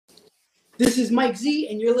This is Mike Z,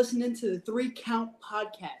 and you're listening to the 3 Count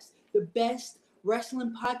Podcast, the best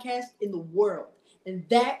wrestling podcast in the world. And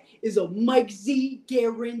that is a Mike Z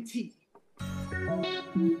guarantee.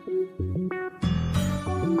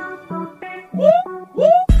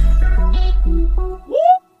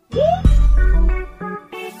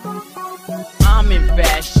 I'm in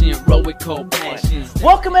fashion, roll with cold passions.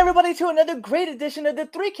 Welcome everybody to another great edition of the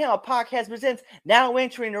 3 Count Podcast presents Now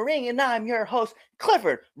Entering the Ring, and I'm your host,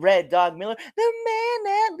 Clifford Red Dog Miller, the man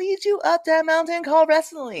that leads you up that mountain called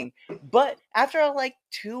wrestling. But after our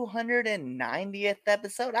 290th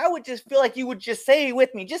episode, I would just feel like you would just say it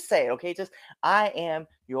with me. Just say it, okay? Just, I am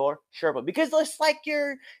your Sherpa. Because just like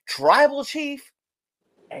your tribal chief,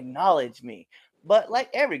 acknowledge me. But like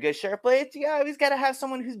every good Sherpa, you always got to have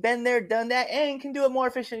someone who's been there, done that, and can do it more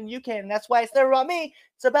efficient than you can. And that's why it's never about me.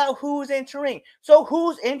 It's about who's entering. So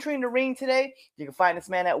who's entering the ring today? You can find this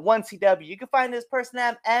man at 1CW. You can find this person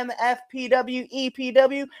at MFPW,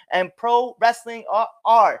 EPW, and Pro Wrestling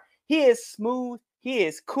R. He is smooth. He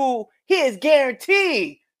is cool. He is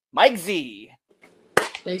guaranteed. Mike Z.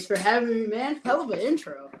 Thanks for having me, man. Hell of an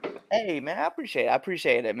intro. Hey, man, I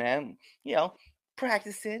appreciate it, man. You know,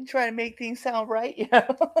 practicing, trying to make things sound right. Yeah,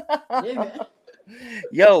 man.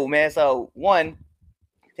 Yo, man. So, one,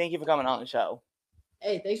 thank you for coming on the show.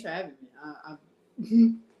 Hey, thanks for having me. I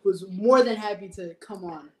was more than happy to come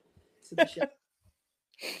on to the show.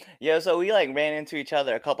 Yo, so we ran into each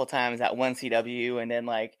other a couple times at 1CW, and then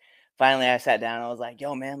finally I sat down. And I was like,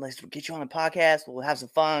 "Yo, man, let's get you on the podcast. We'll have some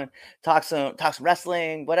fun, talk some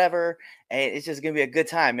wrestling, whatever. And it's just gonna be a good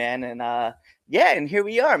time, man." And yeah, and here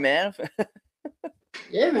we are, man.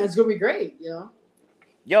 Yeah, man, it's gonna be great,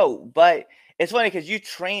 Yo, but it's funny because you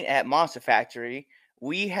train at Monster Factory.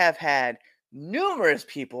 We have had numerous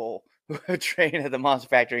people who have trained at the Monster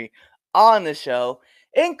Factory on the show,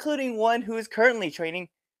 including one who is currently training.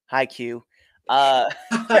 Hi, Q. Yeah,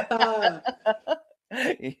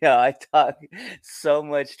 I talk so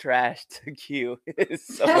much trash to Q.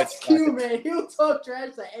 That's Q, man. He'll talk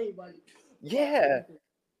trash to anybody. Yeah.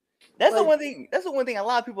 That's the one thing. That's the one thing a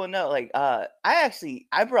lot of people know.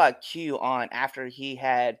 I brought Q on after he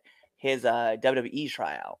had his WWE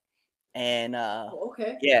tryout, and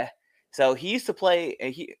okay, yeah. So he used to play,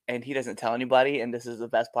 and he doesn't tell anybody. And this is the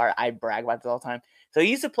best part. I brag about this all the time. So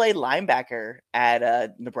he used to play linebacker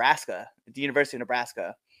at Nebraska, at the University of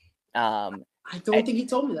Nebraska. I don't think he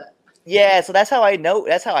told me that. Yeah, so that's how I know.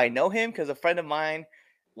 That's how I know him, because a friend of mine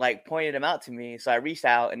pointed him out to me. So I reached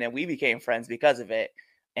out, and then we became friends because of it.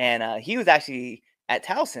 And he was actually at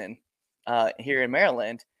Towson here in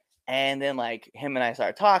Maryland. And then him and I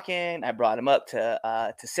started talking. I brought him up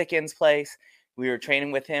to Sickens' place. We were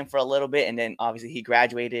training with him for a little bit. And then obviously he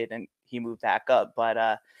graduated and he moved back up.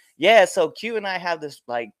 But yeah, so Q and I have this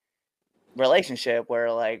relationship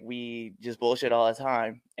where we just bullshit all the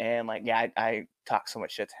time. And yeah, I talk so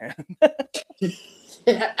much shit to him.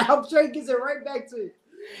 Yeah, I'm sure he gets it right back to you.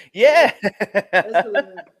 Yeah. That's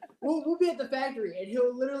really nice. We'll be at the factory, and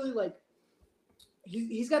he'll literally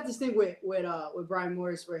he's got this thing with Brian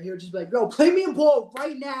Morris where he'll just be like, "Yo, play me a ball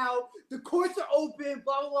right now. The courts are open.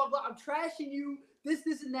 Blah blah blah blah. I'm trashing you. This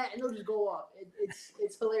and that," and he'll just go off.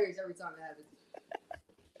 It's hilarious every time it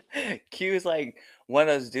happens. Q is one of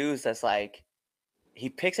those dudes that's he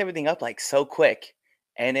picks everything up so quick,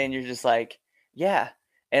 and then you're just yeah.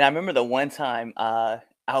 And I remember the one time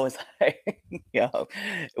I was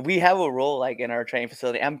we have a rule in our training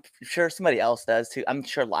facility. I'm sure somebody else does too. I'm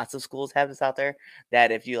sure lots of schools have this out there,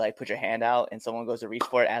 that if you put your hand out and someone goes to reach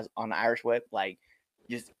for it as on the Irish whip,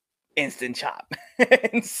 just instant chop.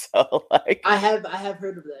 And so I have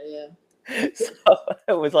heard of that, yeah. So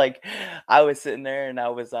it was I was sitting there and I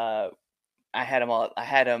was I had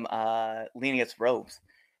him leaning against ropes,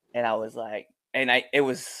 and I was I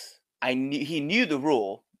knew he knew the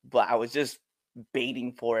rule, but I was just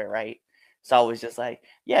baiting for it, right? So I was just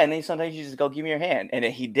yeah, and then sometimes you just go, "Give me your hand," and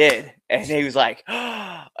then he did, and he was and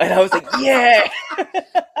I was yeah.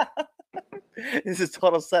 This is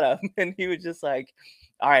total setup. And he was just all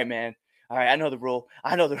right, man, all right, I know the rule.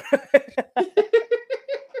 I can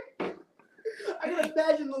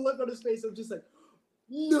imagine the look on his face of just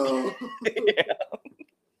no. Yeah.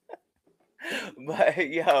 But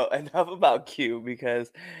yo, enough about Q,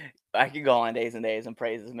 because I could go on days and days and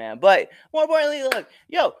praise this man. But more importantly, look,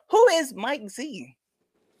 yo, who is Mike Z?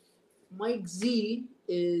 Mike Z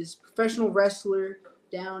is professional wrestler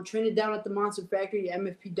training down at the Monster Factory,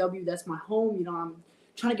 MFPW. That's my home. I'm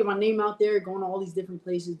trying to get my name out there, going to all these different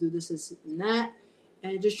places, do this and that,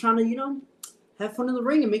 and just trying to, have fun in the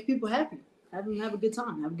ring and make people happy. Have them have a good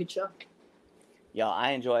time, have a good show. Yo,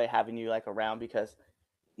 I enjoy having you around because,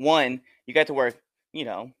 one, you got to work,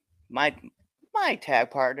 my tag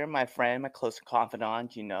partner, my friend, my close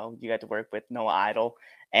confidant, you got to work with Noah Idol.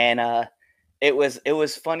 And it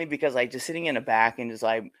was funny because like just sitting in the back and just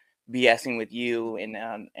like BSing with you and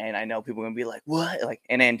I know people are gonna be like, what? Like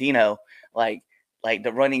and Andino, like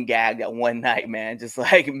the running gag that one night, man, just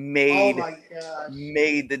like Oh made my gosh.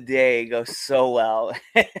 the day go so well.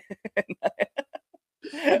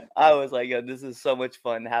 I was like, yo, this is so much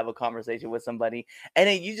fun to have a conversation with somebody. And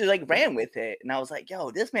then you just like ran with it. And I was like,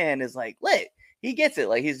 yo, this man is like lit. He gets it.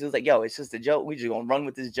 Like he's just like, yo, it's just a joke. We just gonna run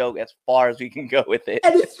with this joke as far as we can go with it.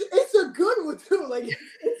 And it's a good one too. Like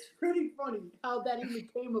it's pretty funny how that even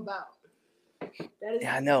came about. That is,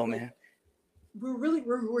 Yeah, I know, like, man.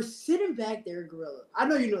 We're sitting back there in Gorilla. I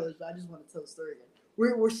know you know this, but I just want to tell the story again.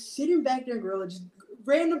 We're sitting back there in Gorilla, just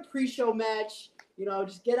random pre-show match.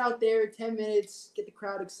 Just get out there, 10 minutes, get the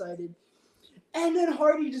crowd excited, and then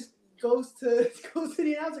Hardy just goes to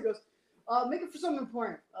the announcer, goes, "Make it for something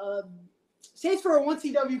important. Say it's for a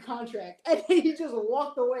 1CW contract," and then he just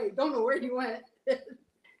walked away. Don't know where he went,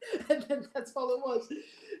 and then that's all it was.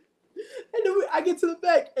 And then I get to the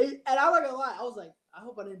back, and I'm not gonna lie, I was like, I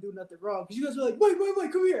hope I didn't do nothing wrong, because you guys were like, wait,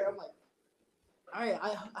 come here. I'm like, all right, I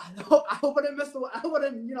hope I didn't I hope I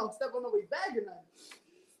didn't step on nobody's bag or nothing.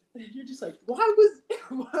 And you're just like, why was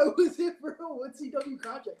it for a 1CW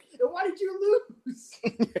contract? And why did you lose?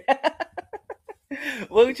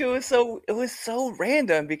 Well, it was so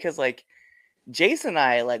random because like Jason and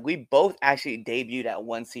I, like we both actually debuted at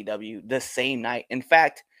 1CW the same night. In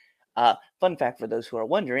fact, fun fact for those who are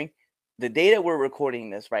wondering, the day that we're recording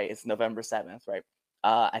this, right, it's November 7th, right?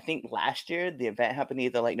 I think last year the event happened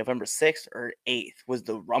either like November 6th or 8th was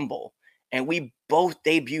the Rumble. And we both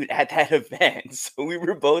debuted at that event. So we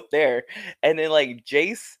were both there. And then like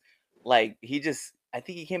Jace, like I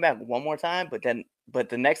think he came back one more time, but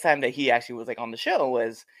the next time that he actually was like on the show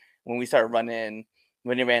was when we started running,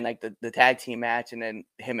 when he ran like the tag team match, and then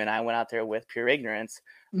him and I went out there with Pure Ignorance.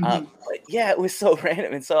 But yeah, it was so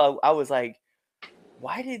random. And so I was like,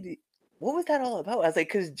 what was that all about? I was like,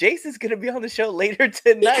 because Jace is going to be on the show later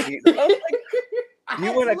tonight. I was like, do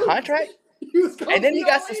you want a contract? And then he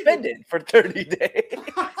got suspended for 30 days.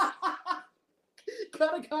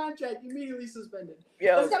 Got a contract, immediately suspended.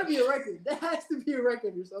 Yo. That's got to be a record. That has to be a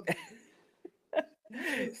record or something.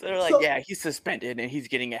 So they're like, yeah, he's suspended and he's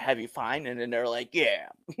getting a heavy fine. And then they're like, yeah.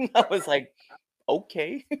 I was like,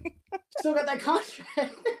 okay. Still got that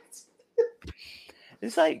contract.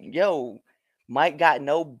 It's like, yo, Mike got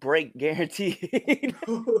no break guaranteed.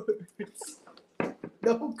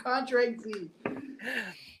 No contract fee.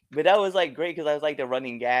 But that was like great because I was like the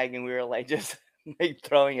running gag and we were like just like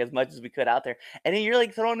throwing as much as we could out there. And then you're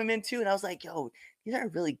like throwing them in too. And I was like, yo, these are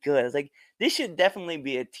really good. I was like, this should definitely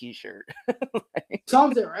be a t-shirt.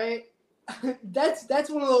 Something, right? That's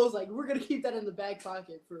one of those, like, we're gonna keep that in the back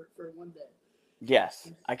pocket for one day.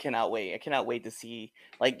 Yes, I cannot wait. I cannot wait to see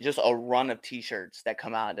like just a run of t-shirts that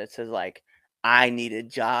come out that says like, I need a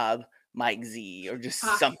job, Mike Z, or just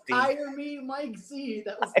something. Hire me, Mike Z.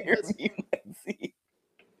 That was Hire me, Mike Z.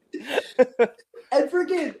 And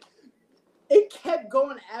freaking, it kept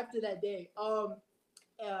going after that day. And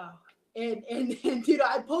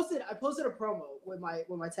I posted a promo with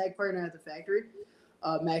my tag partner at the factory,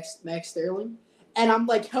 Max Sterling, and I'm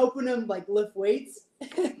like helping him like lift weights,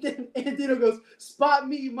 and then Andino goes, "Spot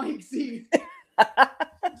me, Mike Z."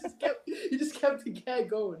 He just kept the gag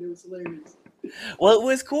going. It was hilarious. Well, it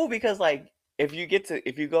was cool because like if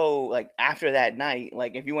you go like after that night,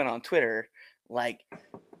 like if you went on Twitter, like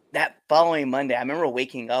that following Monday, I remember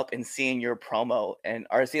waking up and seeing your promo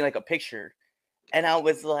or seeing like a picture, and I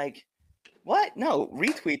was like, what? No,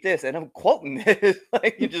 retweet this. And I'm quoting this.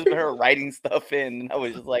 Like you just were writing stuff in. And I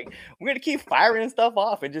was just like, we're gonna keep firing stuff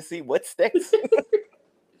off and just see what sticks.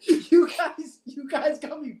 You guys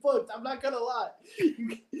got me booked. I'm not gonna lie.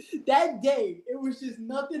 That day, it was just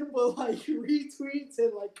nothing but like retweets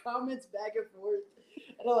and like comments back and forth.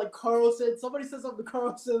 And then like somebody said something to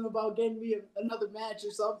Carlson about getting me another match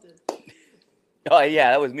or something. Oh yeah,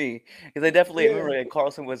 that was me. Because I definitely remember that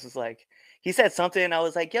Carlson was just like, he said something and I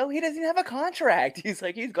was like, yo, he doesn't even have a contract. He's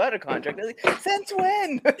like, he's got a contract. I was like, since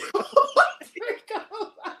when?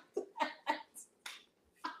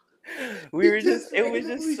 It was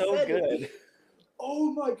just so good.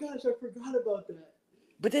 Oh my gosh, I forgot about that.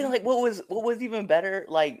 But then like what was even better,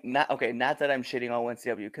 like not that I'm shitting on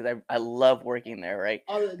 1CW because I love working there, right?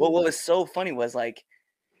 But what was so funny was like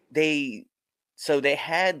they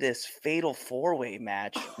had this fatal 4-way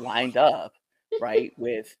match lined up, right?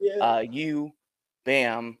 With you,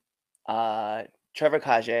 Bam, Trevor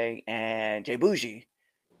Kage, and Jay Bougie.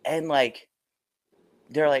 And like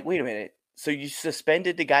they're like, wait a minute. So you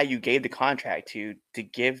suspended the guy you gave the contract to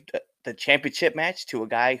give the championship match to a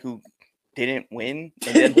guy who didn't win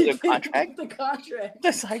and then the contract. The contract.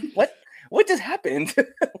 Just like what just happened?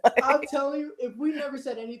 I'm telling you, if we never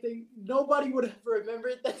said anything, nobody would have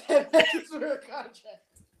remembered that match was for a contract.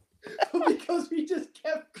 But because we just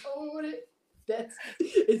kept going with it,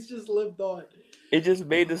 it's just lived on. It just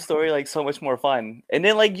made the story like so much more fun. And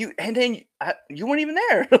then like you weren't even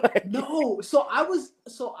there. No, so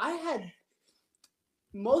I had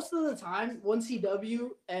most of the time 1CW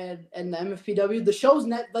and the MFPW, the shows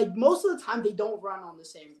like most of the time they don't run on the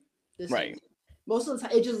same. Right. Most of the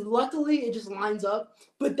time, luckily it just lines up.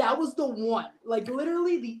 But that was the one, like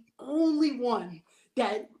literally the only one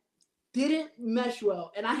that didn't mesh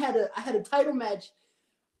well. And I had a title match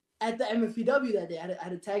at the MFPW that day. I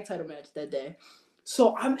had a tag title match that day.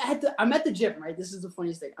 So I'm at the gym, right? This is the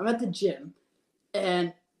funniest thing. I'm at the gym,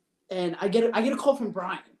 and I get a call from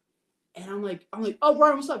Brian. And I'm like, oh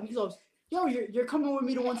Brian, what's up? He goes, yo, you're coming with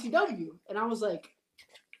me to 1CW. And I was like,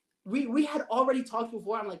 we had already talked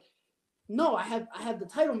before. I'm like, no, I have the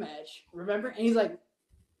title match, remember? And he's like,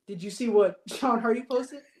 did you see what Sean Hardy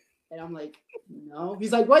posted? And I'm like, no.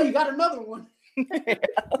 He's like, well, you got another one. And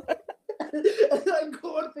I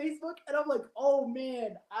go on Facebook and I'm like, oh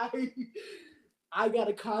man, I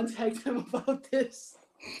gotta contact him about this.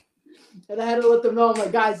 And I had to let them know. I'm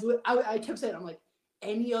like, guys, I kept saying, I'm like,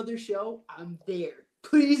 any other show, I'm there.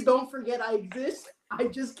 Please don't forget I exist. I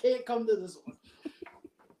just can't come to this one.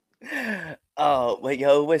 Oh, like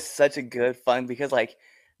yo, it was such a good fun because like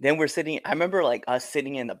then I remember like us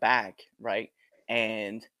sitting in the back, right?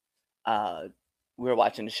 And we were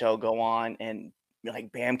watching the show go on, and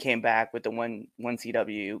like Bam came back with the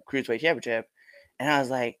 1CW Cruiserweight Championship, and I was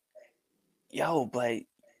like, yo, but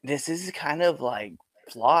this is kind of like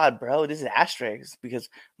flawed, bro. This is asterisk because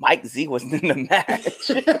Mike Z wasn't in the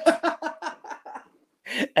match.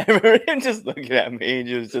 I remember him just looking at me and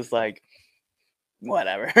he was just like,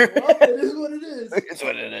 whatever. Well, it is what it is. It's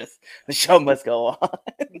what it is. The show must go on.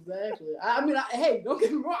 Exactly. I mean, hey, don't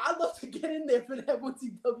get me wrong. I'd love to get in there for that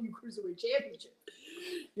 1CW Cruiserweight Championship.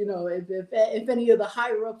 You know, if any of the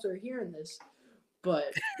higher ups are hearing this.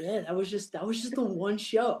 But yeah, that was just the one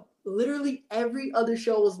show. Literally every other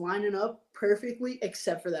show was lining up perfectly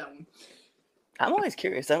except for that one. I'm always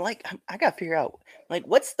curious. I'm like, I gotta figure out like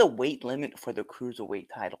what's the weight limit for the cruiserweight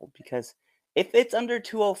title? Because if it's under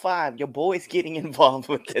 205, your boy's getting involved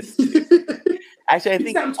with this. Actually, I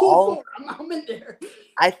think I'm in there.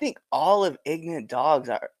 I think all of Ignorant Dogs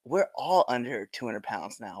we're all under 200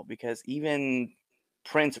 pounds now because even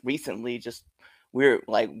Prince recently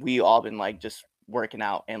we all been like just working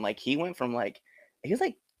out, and like he went from like he was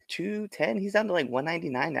like 210, he's down to like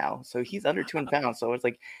 199 now, so he's under 200 pounds. So it's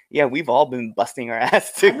like, yeah, we've all been busting our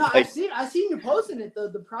ass too. No, like, I've seen you posting it,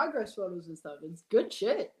 the progress photos and stuff. It's good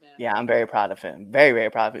shit, man. Yeah, I'm very proud of him. Very, very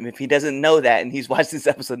proud of him. If he doesn't know that and he's watched this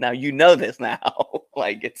episode now, you know this now.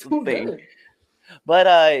 Like it's a thing. Good.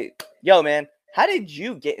 But yo, man, how did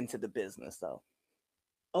you get into the business though?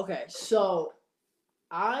 Okay, so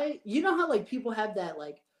you know how like people have that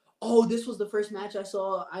like, oh, this was the first match I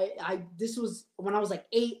saw. This was when I was like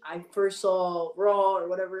 8. I first saw Raw or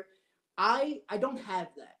whatever. I don't have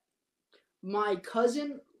that. My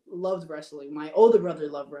cousin loved wrestling. My older brother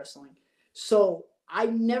loved wrestling. So I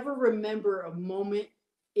never remember a moment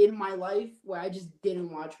in my life where I just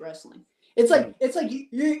didn't watch wrestling. It's like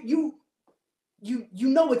you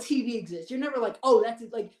know a TV exists. You're never like, oh, that's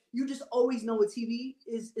it. Like you just always know a TV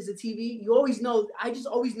is a TV. You always know. I just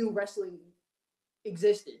always knew wrestling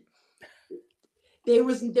existed. There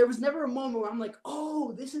was never a moment where I'm like,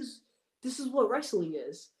 oh, this is what wrestling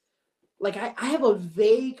is. Like I have a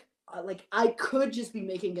vague, like I could just be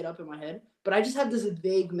making it up in my head, but I just have this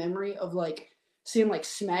vague memory of like seeing like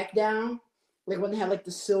SmackDown, like when they had like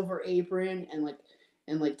the silver apron and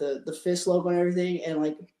the fist logo and everything, and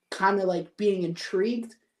like kind of like being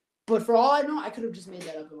intrigued. But for all I know, I could have just made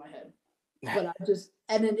that up in my head. But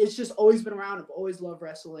and then it's just always been around. I've always loved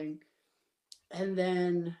wrestling. And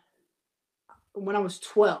then when I was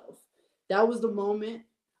 12, that was the moment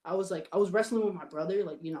I was wrestling with my brother.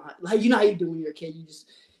 Like, you know how you do when you're a kid. You just,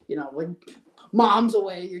 you know, when mom's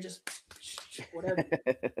away, you're just whatever.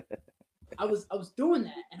 I was doing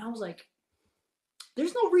that, and I was like,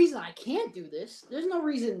 there's no reason I can't do this. There's no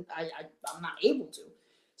reason I'm not able to.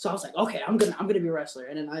 So I was like, okay, I'm gonna be a wrestler.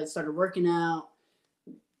 And then I started working out,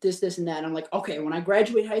 this and that. And I'm like, okay, when I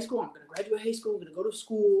graduate high school, I'm gonna graduate high school. I'm gonna go to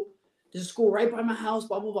school. There's a school right by my house.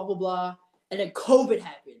 Blah blah blah blah blah. And then COVID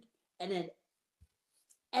happened, and then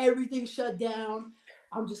everything shut down.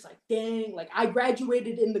 I'm just like, dang. Like I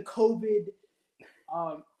graduated in the COVID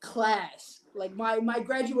class. Like my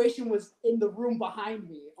graduation was in the room behind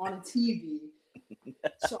me on a TV.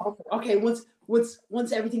 So okay,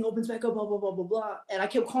 once everything opens back up, blah blah blah blah blah, and I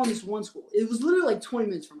kept calling this one school. It was literally like 20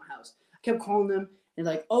 minutes from my house. I kept calling them and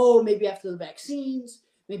like, oh, maybe after the vaccines,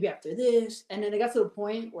 maybe after this, and then it got to the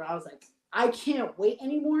point where I was like, I can't wait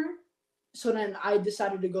anymore. So then I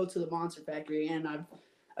decided to go to the Monster Factory, and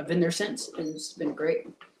I've been there since, and it's been great.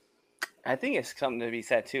 I think it's something to be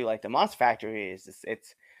said too. Like the Monster Factory it's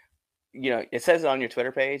it says it on your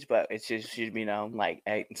Twitter page, but it's just should be known like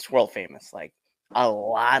it's world famous. Like a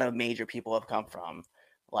lot of major people have come from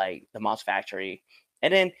like the Monster Factory,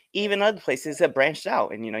 and then even other places have branched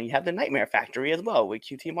out. And you have the Nightmare Factory as well with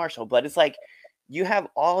QT Marshall. But it's like you have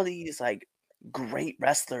all these like great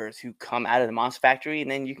wrestlers who come out of the Monster Factory,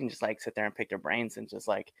 and then you can just like sit there and pick their brains and just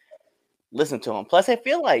like listen to them. Plus, I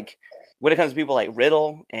feel like when it comes to people like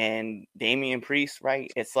Riddle and Damian Priest,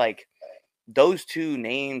 right? It's like those two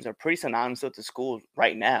names are pretty synonymous with the school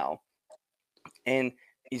right now. And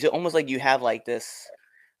it's almost like you have like this,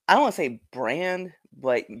 I don't want to say brand,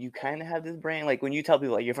 but you kind of have this brand. Like when you tell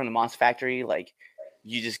people like you're from the Monster Factory, like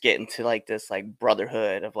you just get into like this like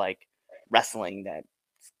brotherhood of like wrestling that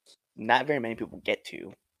not very many people get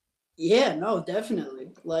to. Yeah, no,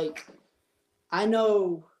 definitely. Like I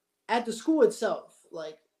know at the school itself,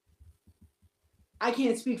 like I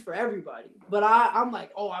can't speak for everybody, but I'm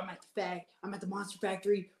like, oh, I'm at the Monster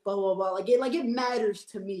Factory, blah blah blah. Like it matters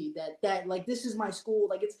to me that like this is my school.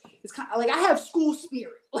 Like it's kind of like I have school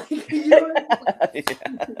spirit. Like you know what I mean?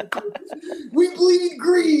 We bleed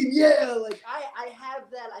green, yeah. Like I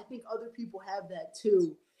have that. I think other people have that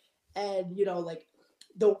too. And like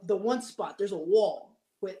the one spot, there's a wall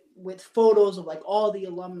with photos of like all the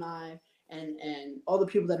alumni and all the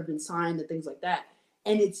people that have been signed and things like that.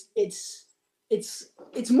 And it's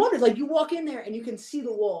more like you walk in there and you can see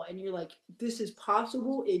the wall and you're like, this is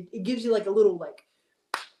possible. It gives you like a little like,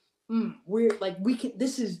 we're like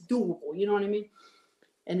this is doable. You know what I mean?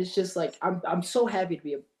 And it's just like I'm so happy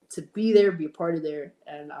to be there, be a part of there,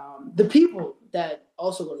 and the people that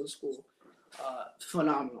also go to the school,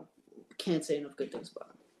 phenomenal. Can't say enough good things about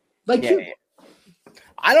them. Like you.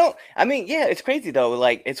 Yeah, it's crazy though.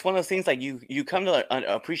 Like it's one of those things like you come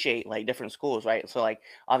to appreciate like different schools, right? So like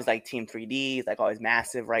obviously like Team 3D is like always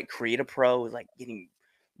massive, right? Creative Pro is like getting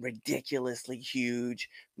ridiculously huge,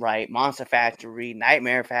 right? Monster Factory,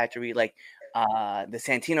 Nightmare Factory, like the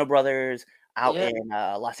Santino brothers out in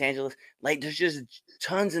Los Angeles. Like there's just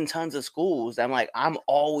tons and tons of schools. I'm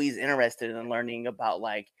always interested in learning about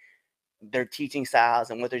like their teaching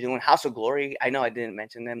styles and what they're doing. House of Glory, I know I didn't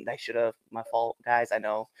mention them. I should have. My fault, guys. I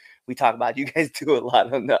know we talk about you guys do a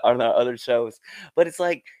lot on the other shows, but it's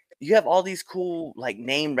like you have all these cool like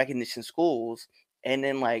name recognition schools, and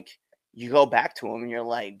then like you go back to them and you're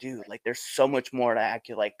like, dude, like there's so much more that I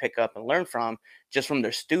could like pick up and learn from just from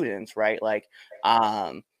their students, right? Like,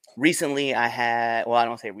 recently I had, well, I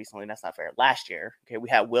don't say recently, that's not fair. Last year, okay, we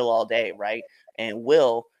had Will All Day, right? And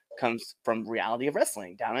Will comes from Reality of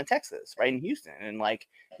Wrestling down in Texas, right in Houston. And like,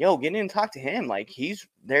 yo, get in and talk to him. Like he's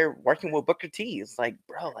there working with Booker T. It's like,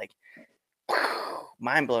 bro, like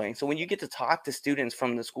mind blowing. So when you get to talk to students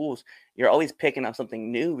from the schools, you're always picking up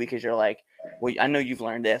something new because you're like, well, I know you've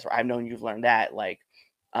learned this, or I've known you've learned that. Like,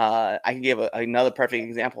 I can give another perfect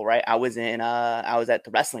example, right? I was at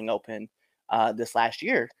the Wrestling Open this last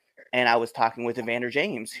year, and I was talking with Evander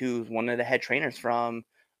James, who's one of the head trainers from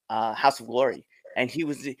House of Glory. And he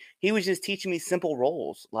was just teaching me simple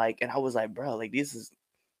roles, like, and I was like, bro, like this is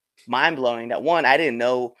mind blowing. That one, I didn't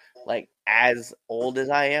know, like, as old as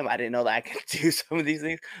I am, I didn't know that I could do some of these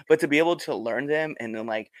things, but to be able to learn them and then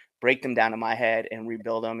like break them down in my head and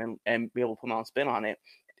rebuild them and be able to put my own spin on it,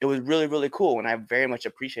 it was really, really cool. And I very much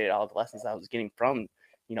appreciated all the lessons I was getting from,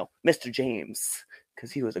 Mr. James,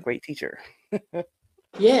 because he was a great teacher.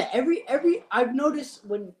 Yeah, every I've noticed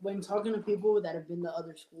when talking to people that have been to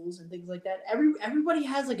other schools and things like that, everybody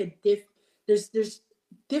has like there's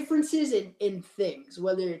differences in things,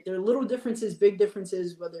 whether they're little differences, big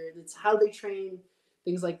differences, whether it's how they train,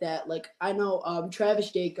 things like that. Like I know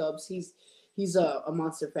Travis Jacobs, he's a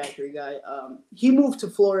Monster Factory guy. He moved to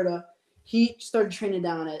Florida. He started training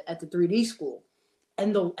down at the 3D school.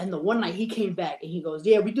 And the one night he came back and he goes,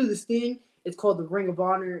 yeah, we do this thing. It's called the Ring of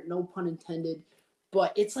Honor, no pun intended.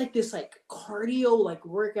 But it's like this like cardio like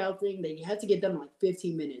workout thing that you have to get done in like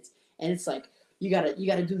 15 minutes. And it's like you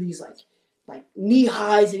gotta do these like knee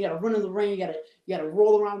highs, and you gotta run in the ring, you gotta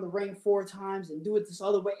roll around the ring 4 times and do it this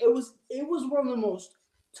other way. It was one of the most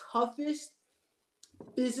toughest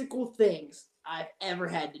physical things I've ever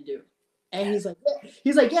had to do. And he's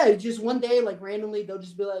like, yeah, just one day, like randomly, they'll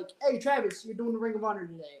just be like, hey, Travis, you're doing the Ring of Honor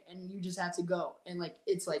today. And you just have to go. And like,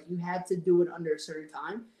 it's like, you have to do it under a certain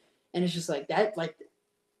time. And it's just like that, like,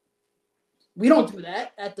 We don't do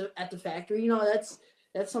that at the factory.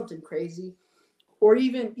 That's something crazy. Or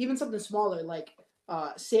even something smaller like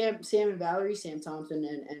Sam and Valerie, Sam Thompson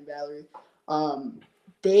and Valerie.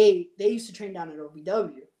 They used to train down at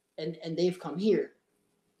OVW, and they've come here,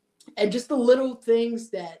 and just the little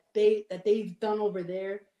things they've done over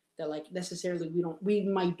there that like necessarily we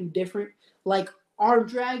might do different, like arm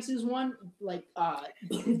drags is one. Like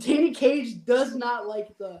Danny Cage does not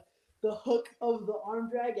like the hook of the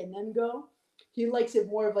arm drag and then go. He likes it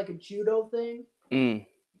more of like a judo thing. Mm.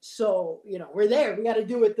 So we're there. We got to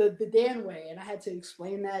do it the Dan way, and I had to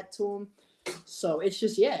explain that to him. So it's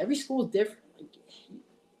just every school is different. Like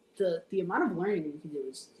the amount of learning you can do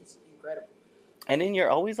is incredible. And then you're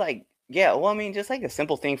always like, yeah, well, I mean, just like a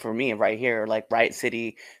simple thing for me right here, like Riot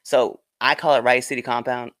City. So I call it Riot City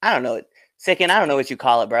Compound. I don't know it. Second, I don't know what you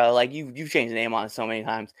call it, bro. Like you've changed the name on it so many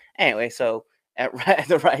times. Anyway, so at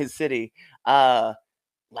the Riot City,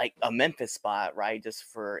 like a Memphis spot, right? Just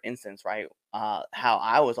for instance, right? How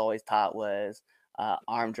I was always taught was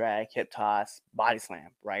arm drag, hip toss, body slam,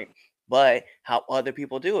 right? But how other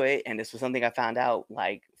people do it, and this was something I found out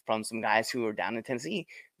like from some guys who are down in Tennessee,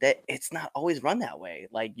 that it's not always run that way.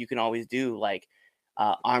 Like you can always do like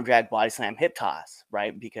arm drag, body slam, hip toss,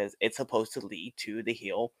 right? Because it's supposed to lead to the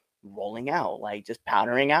heel rolling out, like just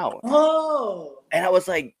powdering out. Oh. And I was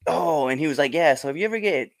like, oh, and he was like, yeah. So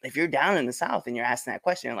if you're down in the South and you're asking that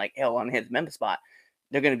question, like, hell, on his Memphis spot,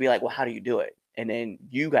 they're gonna be like, well, how do you do it? And then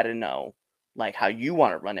you got to know like how you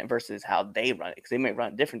want to run it versus how they run it, because they may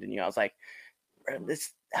run it different than you. I was like, I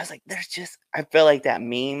feel like that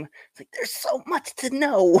meme. It's like there's so much to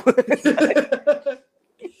know.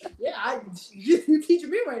 Yeah, you're teaching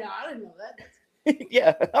me right now. I didn't know that.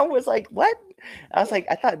 Yeah, I was like, what? I was like,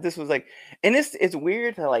 I thought this was like, and it's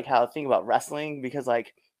weird to like how I think about wrestling, because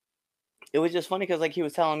like it was just funny because like he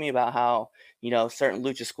was telling me about how certain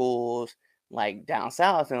lucha schools like down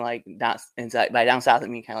south, and like down inside, by down south I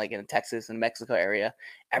mean kind of like in Texas and Mexico area,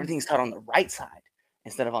 everything's taught on the right side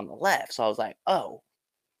instead of on the left. So I was like, oh,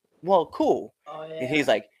 well, cool. Oh yeah. And he's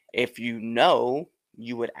like, if you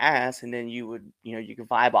would ask, and then you would, you could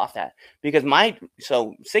vibe off that. Because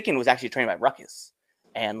Sicken was actually trained by Ruckus,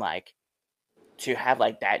 and like to have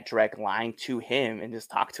like that direct line to him and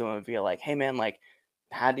just talk to him and be like, hey man, like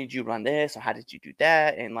how did you run this, or how did you do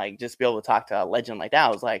that, and like just be able to talk to a legend like that,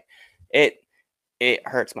 I was like, it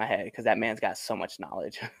hurts my head because that man's got so much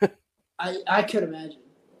knowledge. I could imagine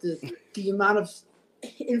the amount of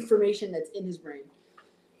information that's in his brain.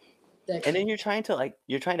 And then you're trying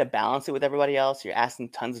to balance it with everybody else. You're asking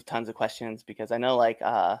tons of questions, because I know like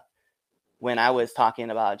when I was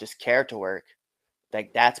talking about just character work,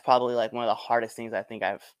 like that's probably like one of the hardest things I think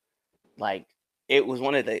I've like. It was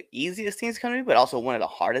one of the easiest things to come to me, but also one of the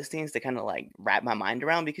hardest things to kind of like wrap my mind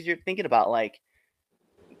around, because you're thinking about like,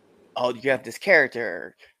 oh, you have this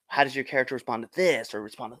character. How does your character respond to this or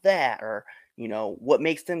respond to that, or what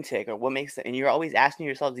makes them tick, or what makes them, and you're always asking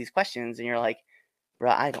yourself these questions, and you're like,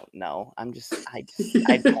 bro, I don't know. I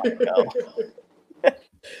don't know.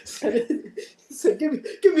 So give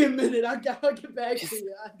me a minute. I'll get back to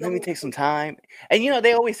you. Let me take some time. And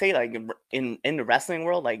they always say like in the wrestling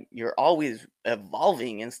world, like you're always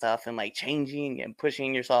evolving and stuff, and like changing and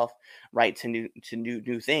pushing yourself right to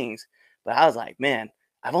new things. But I was like, man,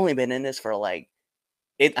 I've only been in this for like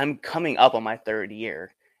I'm coming up on my third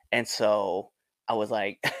year, and so I was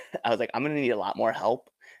like, I'm gonna need a lot more help.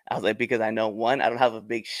 I was like, because I know, one, I don't have a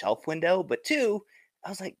big shelf window, but two, I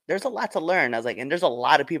was like, there's a lot to learn. I was like, and there's a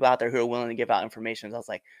lot of people out there who are willing to give out information. So I was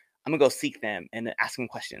like, I'm gonna go seek them and ask them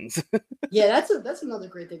questions. Yeah, that's another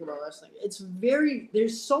great thing about wrestling.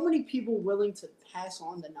 There's so many people willing to pass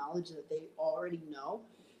on the knowledge that they already know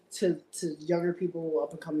to younger people,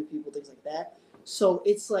 up and coming people, things like that. So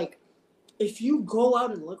it's like, if you go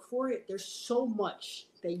out and look for it, there's so much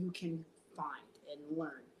that you can find and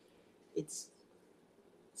learn. It's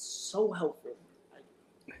so helpful.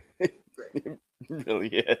 It really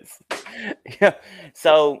is. Yeah.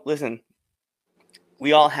 So listen,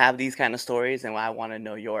 we all have these kind of stories, and I want to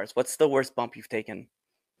know yours. What's the worst bump you've taken?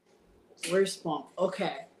 Worst bump.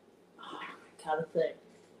 Okay. Gotta think.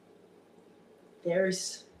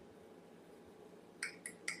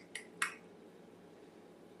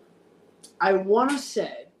 I want to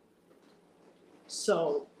say,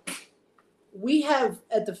 so we have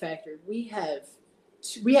at the factory, we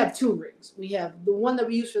have two rings. We have the one that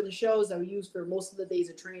we use for the shows, that we use for most of the days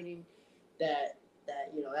of training,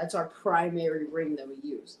 that's our primary ring that we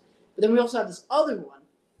use. But then we also have this other one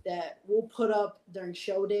that we'll put up during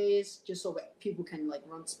show days, just so that people can like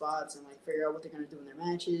run spots and like figure out what they're gonna do in their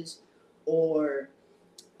matches, or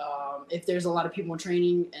if there's a lot of people in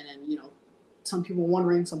training, and then some people in one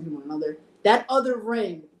ring, some people in another. That other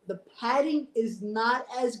ring, the padding is not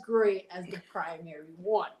as great as the primary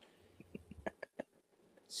one.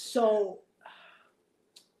 So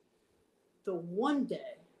the one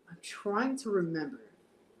day, I'm trying to remember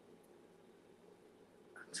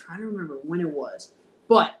when it was.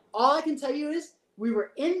 But all I can tell you is we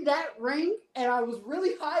were in that ring and I was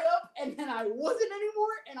really high up and then I wasn't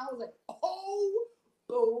anymore. And I was like, oh,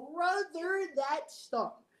 brother, that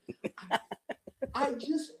stung. I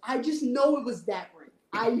just know it was that ring.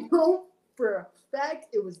 I know for a fact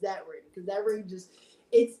it was that ring because that ring just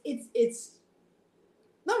it's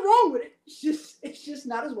not wrong with it. It's just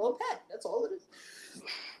not as well padded. That's all it is.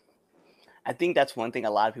 I think that's one thing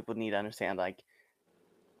a lot of people need to understand. Like,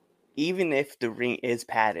 even if the ring is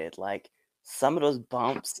padded, like some of those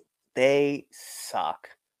bumps, they suck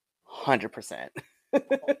 100%.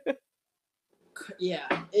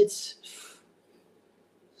 Yeah, it's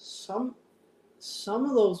some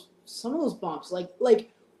of those bumps. Like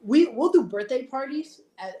we'll do birthday parties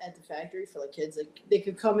at the factory for like kids. Like they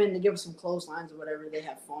could come in and give us some clotheslines or whatever. They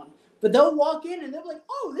have fun, but they'll walk in and they'll be like,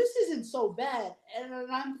 "Oh, this isn't so bad." And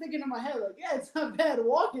I'm thinking in my head like, "Yeah, it's not bad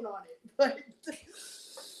walking on it, but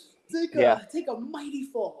take a mighty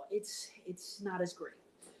fall. It's not as great."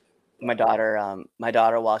 My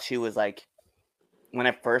daughter, while she was like, when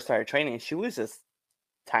I first started training, she was just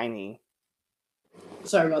tiny.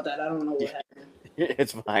 Sorry about that. I don't know what happened.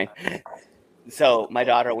 It's fine. So my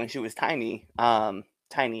daughter, when she was tiny,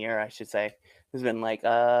 tinier, I should say, has been like,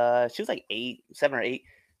 she was like 7 or 8.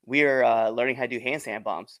 We were learning how to do handstand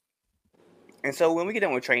bumps. And so when we get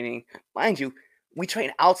done with training, mind you, we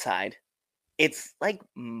train outside. It's like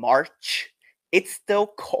March. It's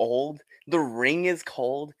still cold. The ring is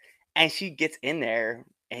cold. And she gets in there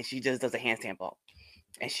and she just does a handstand bump.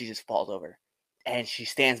 And she just falls over. And she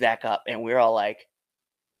stands back up. And we're all like,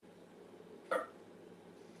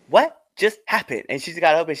 what just happened? And she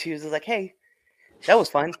got up and she was just like, hey, that was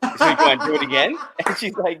fun. So you want to do it again? And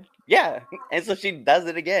she's like, yeah. And so she does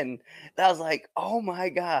it again. And I was like, oh my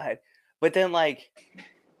God. But then like,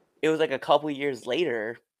 it was like a couple years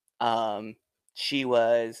later, she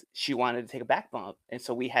wanted to take a back bump. And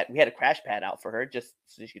so we had a crash pad out for her just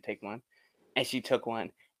so she could take one. And she took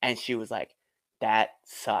one and she was like, that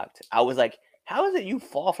sucked. I was like, how is it you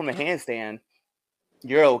fall from a handstand?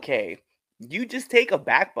 You're okay. You just take a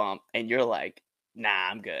back bump and you're like, nah,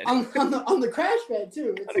 I'm good. On the crash pad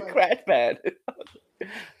too. It's on the crash pad.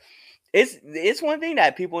 It's one thing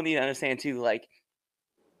that people need to understand too. Like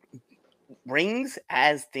rings,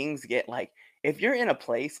 as things get like, if you're in a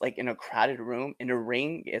place like in a crowded room and the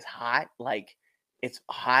ring is hot, like it's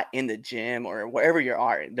hot in the gym or wherever you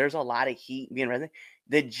are, there's a lot of heat being present.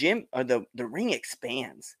 The gym or the ring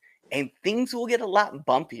expands and things will get a lot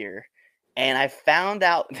bumpier. And I found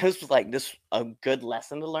out this was a good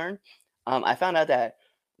lesson to learn. I found out that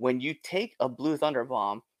when you take a Blue Thunder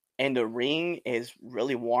bomb and the ring is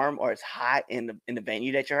really warm or it's hot in the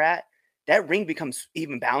venue that you're at, that ring becomes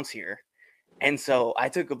even bouncier. And so I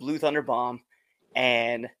took a Blue Thunder bomb,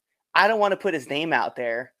 and I don't want to put his name out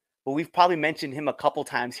there, but we've probably mentioned him a couple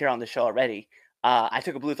times here on the show already. I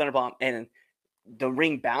took a Blue Thunder bomb, and the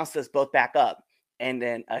ring bounced us both back up, and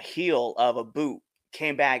then a heel of a boot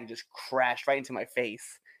came back and just crashed right into my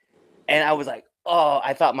face. And I was like, oh,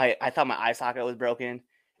 I thought my eye socket was broken.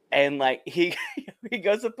 And like he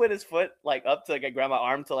goes to put his foot like up to like grab my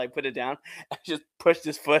arm to like put it down. I just pushed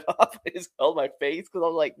his foot off and just held my face because I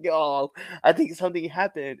was like, yo, I think something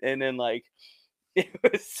happened. And then like it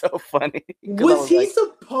was so funny. Was he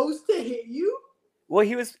supposed to hit you? Well,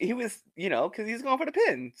 he was, because he's going for the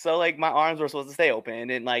pin. So like my arms were supposed to stay open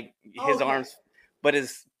and like his arms, but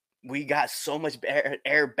we got so much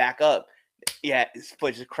air back up. Yeah, his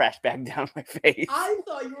foot just crashed back down my face. I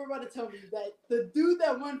thought you were about to tell me that the dude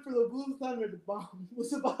that went for the Blue Thunder bomb was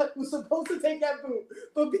supposed to take that boot,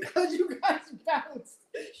 but because you guys bounced,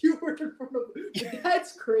 you were in front of him.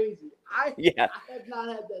 That's crazy. I have not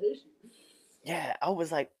had that issue. Yeah, I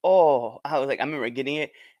was like, I remember getting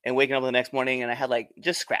it and waking up the next morning and I had like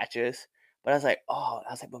just scratches, but I was like,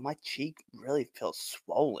 but my cheek really feels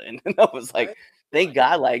swollen. And I was like, thank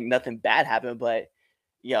God, like nothing bad happened, but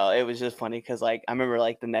it was just funny because like I remember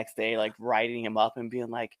like the next day like writing him up and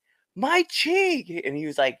being like, my cheek, and he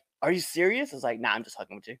was like, are you serious? I was like, nah, I'm just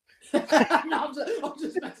fucking with you. No, I'm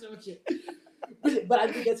just messing with you. But I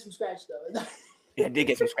did get some scratch though. Yeah, I did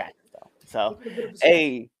get some scratches though. So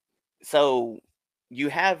hey, so you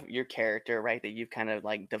have your character, right, that you've kind of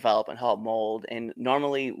like developed and helped mold. And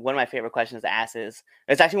normally one of my favorite questions to ask it's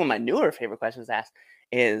actually one of my newer favorite questions to ask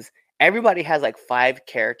is, everybody has like 5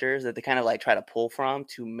 characters that they kind of like try to pull from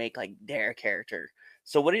to make like their character.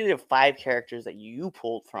 So what are the 5 characters that you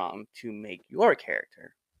pulled from to make your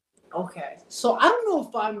character? Okay, so I don't know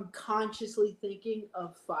if I'm consciously thinking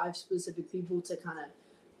of 5 specific people to kind of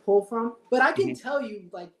pull from, but I can tell you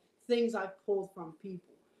like things I've pulled from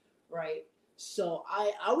people, right? So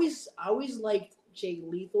I always liked Jay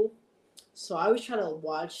Lethal, so I always try to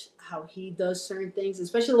watch how he does certain things,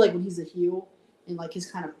 especially like when he's a heel and like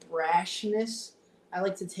his kind of brashness. I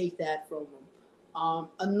like to take that from him.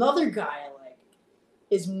 Another guy I like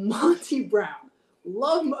is Monty Brown.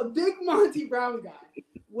 Love a big Monty Brown guy.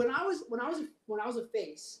 When I was a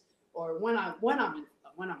face, or when I'm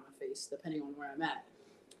a face, depending on where I'm at.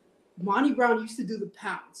 Monty Brown used to do the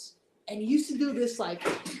pounce, and he used to do this like,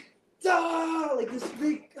 like this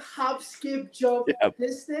big hop, skip, jump,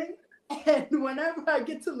 this thing. And whenever I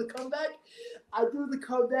get to the comeback, I do the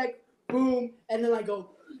comeback, boom, and then I go,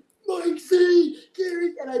 Mike C,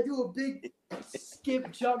 Gary, and I do a big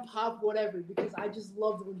skip, jump, hop, whatever, because I just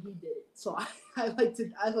loved when he did it. So I like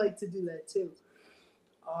to do that too.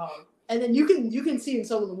 And then you can see in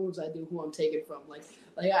some of the moves I do who I'm taking from. Like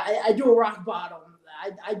I do a rock bottom.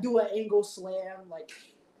 I do an angle slam. Like,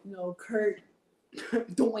 you know, Kurt,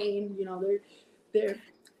 Dwayne. You know, they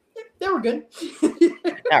were good.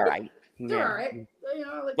 All right. They're all right. You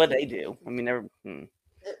know, like, what they do. I mean, they're okay.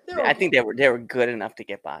 I think they were good enough to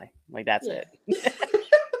get by. Like that's it.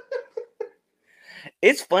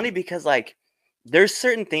 It's funny because like there's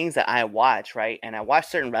certain things that I watch, right? And I watch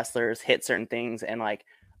certain wrestlers hit certain things and like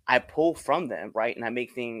I pull from them, right? And I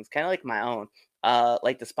make things kind of like my own.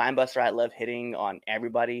 Like the spine buster I love hitting on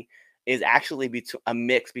everybody is actually a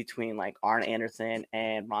mix between like Arn Anderson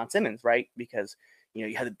and Ron Simmons, right? Because you know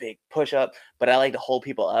you have the big push up, but I like to hold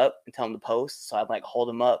people up and tell them to post. So I like hold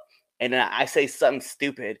them up, and then I say something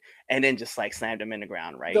stupid, and then just like slam them in the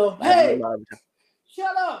ground, right? Go, hey,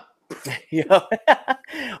 shut up. You know?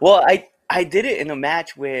 Well, I did it in a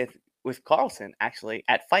match with Carlson actually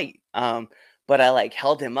at Fight. But I like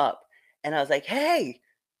held him up and I was like, hey,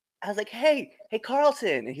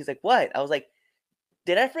 Carlson. And he's like, what? I was like,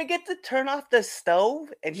 did I forget to turn off the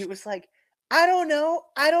stove? And he was like, I don't know.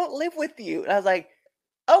 I don't live with you. And I was like,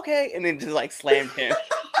 okay. And then just like slammed him.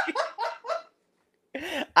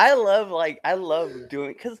 I love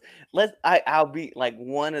doing because I'll be like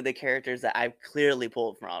one of the characters that I've clearly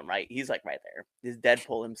pulled from, right? He's like right there. He's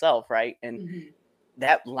Deadpool himself, right? And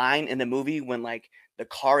that line in the movie when like the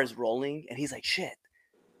car is rolling and he's like, shit,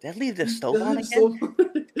 did I leave the stove on again?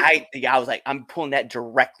 I was like, I'm pulling that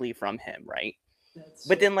directly from him, right?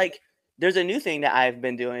 But then like there's a new thing that I've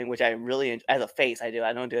been doing, which I really enjoy. As a face, I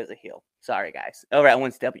don't do it as a heel. Sorry guys. Over at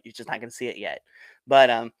 1W, you're just not gonna see it yet. But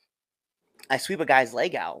I sweep a guy's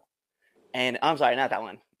leg out, and I'm sorry, not that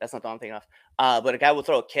one. That's not the one I'm thinking of. But a guy will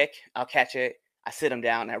throw a kick, I'll catch it, I sit him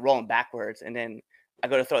down, and I roll him backwards, and then I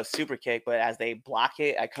go to throw a super kick, but as they block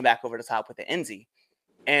it, I come back over the top with the NZ.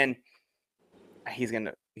 And he's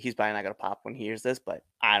probably not gonna pop when he hears this, but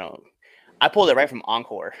I pulled it right from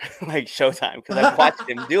Encore, like Showtime, because I watched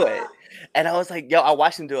him do it. And I was like, yo, I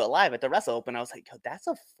watched him do it live at the Wrestle Open. I was like, yo, that's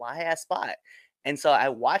a fly ass spot. And so I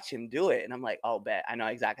watched him do it, and I'm like, oh, bet I know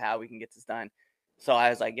exactly how we can get this done. So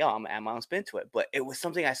I was like, yo, I'm gonna add my own spin to it. But it was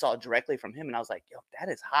something I saw directly from him, and I was like, yo, that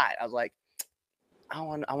is hot. I was like, I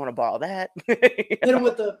want to borrow that. Hit him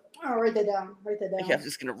with the. Oh, write that down. Yeah, I'm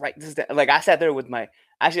just gonna write this down. Like I sat there with my.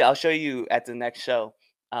 Actually, I'll show you at the next show.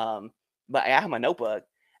 But I have my notebook,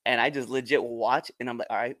 and I just legit will watch, and I'm like,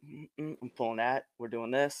 all right, I'm pulling that. We're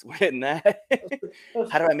doing this. We're hitting that.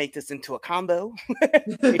 How do I make this into a combo?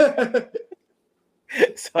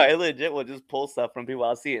 So I legit will just pull stuff from people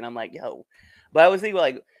I'll see it, and I'm like, yo. But I was thinking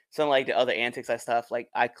like some like the other antics I stuff. Like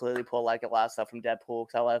I clearly pull like a lot of stuff from Deadpool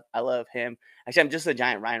because I love him. Actually, I'm just a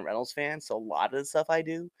giant Ryan Reynolds fan, so a lot of the stuff I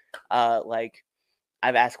do, like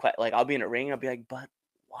I've asked quite like I'll be in a ring, I'll be like, but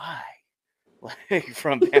why? Like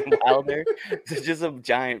from Van Wilder to just a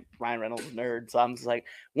giant Ryan Reynolds nerd. So I'm just like,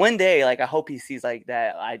 one day, like I hope he sees like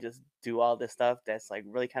that I just do all this stuff that's like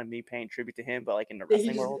really kind of me paying tribute to him, but like in the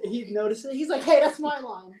wrestling world. He'd notice it. He's like, hey, that's my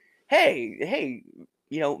line. Hey,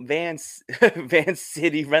 you know, Van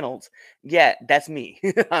City Reynolds. Yeah, that's me.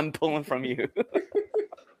 I'm pulling from you.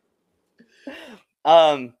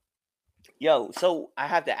 Yo, so I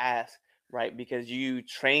have to ask, right? Because you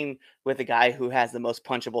train with a guy who has the most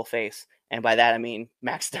punchable face. And by that, I mean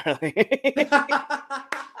Max Sterling.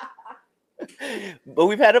 But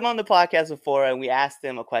we've had him on the podcast before, and we asked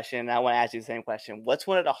him a question, and I want to ask you the same question. What's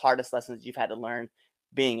one of the hardest lessons you've had to learn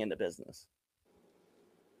being in the business?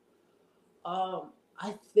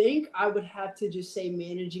 I think I would have to just say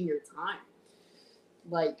managing your time.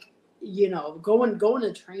 Like, going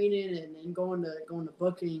to training and going to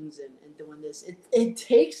bookings and doing this, it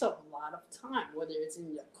takes up a lot of time, whether it's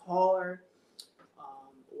in your car,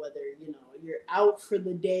 whether you're out for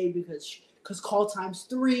the day because call time's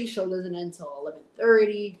 3, show doesn't end until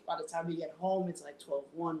 11:30. By the time you get home, it's like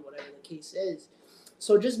 12:01, whatever the case is.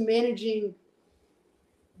 So just managing,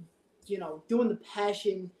 doing the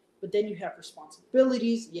passion, but then you have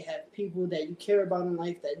responsibilities. You have people that you care about in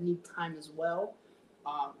life that need time as well.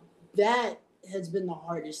 That has been the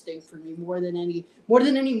hardest thing for me, more than any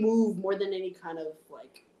move, more than any kind of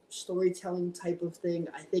like storytelling type of thing.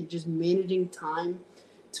 I think just managing time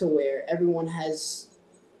to where everyone in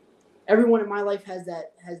my life has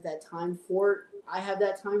that time for it. I have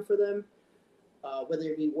that time for them, whether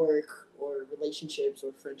it be work or relationships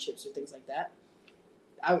or friendships or things like that.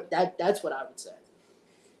 That's what I would say.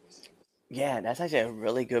 Yeah, that's actually a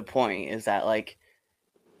really good point. Is that like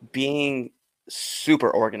being super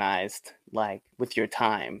organized, like with your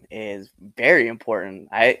time, is very important.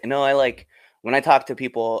 I like when I talk to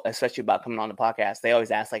people, especially about coming on the podcast, they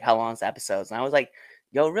always ask like, "How long is the episodes?" And I was like,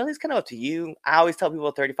 "Yo, really, it's kind of up to you." I always tell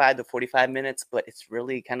people 35 to 45 minutes, but it's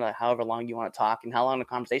really kind of however long you want to talk and how long the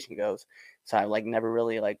conversation goes. So I like never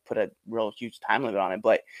really like put a real huge time limit on it.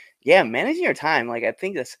 But yeah, managing your time, like I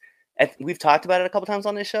think we've talked about it a couple times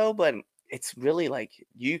on this show, but it's really like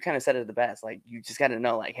you kind of said it the best. Like you just got to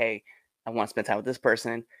know, like, hey, I want to spend time with this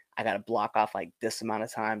person. I got to block off like this amount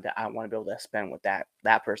of time that I want to be able to spend with that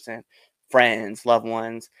person, friends, loved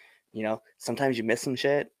ones. Sometimes you miss some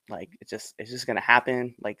shit. Like it's just gonna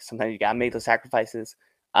happen. Like sometimes you gotta make those sacrifices.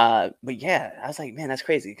 But yeah, I was like, man, that's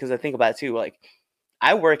crazy because I think about it too. Like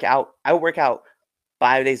I work out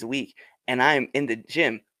 5 days a week, and I'm in the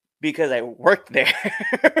gym because I work there.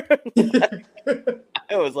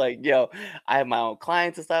 I was like, yo, I have my own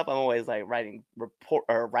clients and stuff. I'm always like writing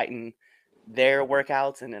their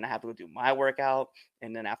workouts, and then I have to go do my workout,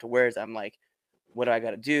 and then afterwards, I'm like, what do I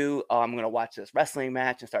got to do? Oh, I'm going to watch this wrestling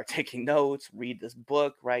match and start taking notes, read this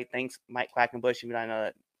book, right? Thanks, Mike Quackenbush. Even I know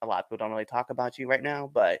that a lot of people don't really talk about you right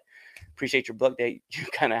now, but appreciate your book that you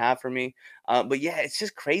kind of have for me. But yeah, it's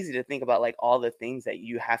just crazy to think about like all the things that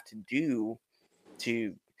you have to do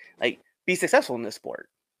to like be successful in this sport.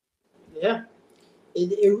 Yeah,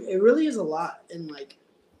 it really is a lot. And like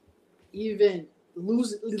even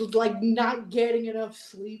not getting enough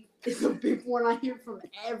sleep is a big one I hear from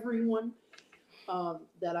everyone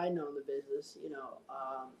that I know in the business.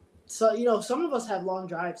 So some of us have long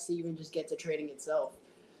drives to even just get to trading itself.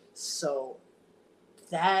 So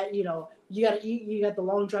that you got the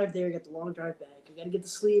long drive there, you got the long drive back. You got to get to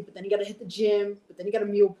sleep, but then you got to hit the gym, but then you got to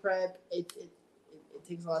meal prep. It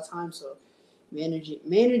takes a lot of time. So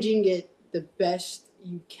managing it the best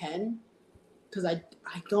you can, because I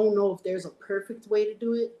don't know if there's a perfect way to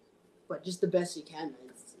do it, but just the best you can.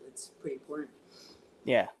 It's pretty important.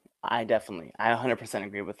 Yeah, I 100%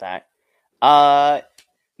 agree with that.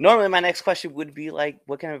 Normally my next question would be like,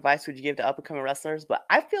 what kind of advice would you give to up and coming wrestlers? But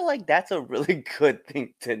I feel like that's a really good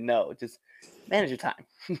thing to know. Just manage your time.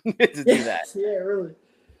 Just do that. Yeah, really.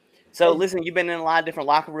 So listen, you've been in a lot of different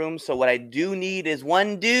locker rooms. So what I do need is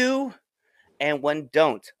one do and one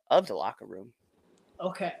don't of the locker room.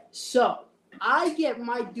 Okay, so I get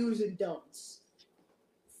my do's and don'ts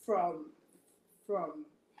from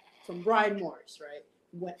Brian Morris, right?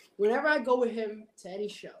 Whenever I go with him to any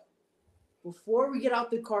show, before we get out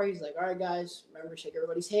the car, he's like, all right, guys, remember, shake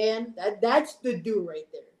everybody's hand. That's the do right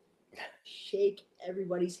there. Shake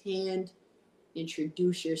everybody's hand.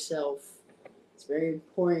 Introduce yourself. It's very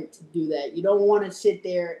important to do that. You don't want to sit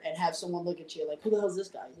there and have someone look at you like, who the hell is this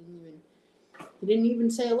guy? He didn't even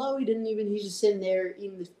say hello. He's just sitting there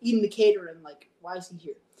eating the catering. Like, why is he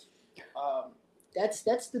here?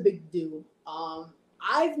 That's the big do.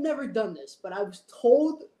 I've never done this, but I was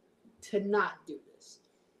told to not do this.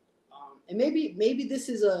 And maybe this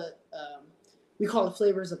is we call it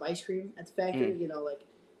flavors of ice cream at the factory.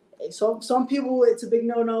 So some people it's a big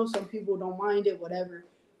no-no. Some people don't mind it, whatever.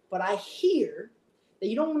 But I hear that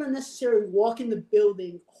you don't want to necessarily walk in the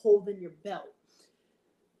building holding your belt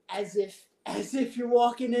as if you're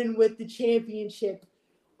walking in with the championship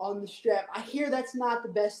on the strap. I hear that's not the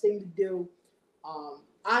best thing to do.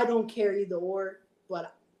 I don't care either or,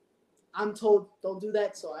 but I'm told don't do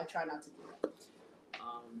that, so I try not to do that.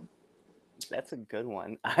 That's a good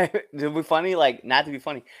one. To be funny, like not to be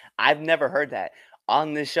funny, I've never heard that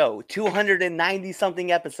on this show. 290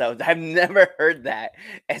 something episodes. I've never heard that.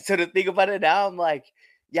 And so to think about it now, I'm like,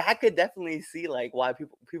 yeah, I could definitely see like why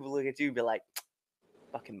people look at you and be like,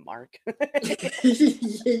 fucking Mark.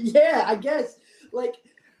 Yeah, I guess. Like,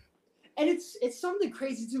 and it's something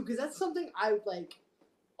crazy too, because that's something I like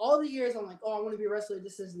all the years I'm like, oh, I want to be a wrestler,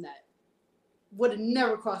 this isn't that. would have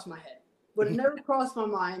never crossed my head. Would have never crossed my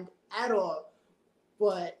mind at all.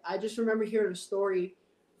 But I just remember hearing a story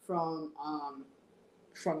from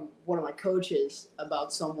one of my coaches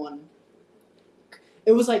about someone.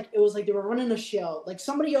 It was like they were running a show. Like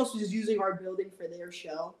somebody else was using our building for their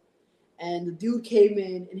show, and the dude came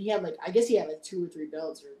in and he had like, I guess he had like 2 or 3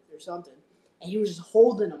 belts or something, and he was just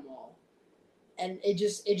holding them all, and it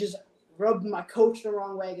just rubbed my coach the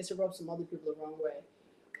wrong way. I guess it rubbed some other people the wrong way.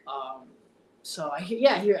 So I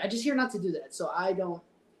just hear not to do that. So I don't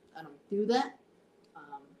do that.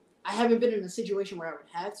 I haven't been in a situation where I would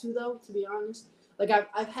have to, though, to be honest. Like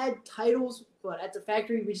I've had titles, but at the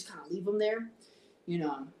factory we just kind of leave them there, you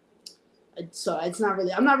know. So it's not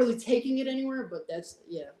really. I'm not really taking it anywhere, but that's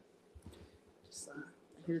Just I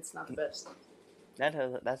hear it's not the best.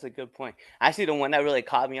 That's a good point. Actually, the one that really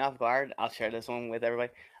caught me off guard, I'll share this one with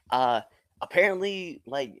everybody. Apparently,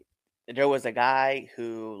 like, there was a guy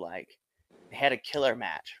who, like, had a killer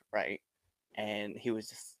match, right? And he was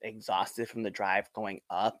just exhausted from the drive going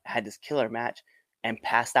up, had this killer match, and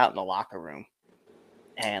passed out in the locker room.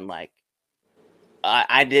 And, like,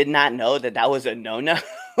 I did not know that was a no-no.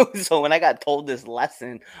 So when I got told this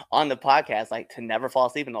lesson on the podcast, like, to never fall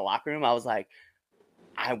asleep in the locker room, I was like,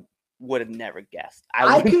 I would have never guessed.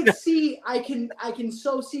 I can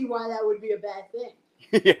so see why that would be a bad thing.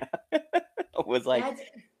 Yeah. It was like,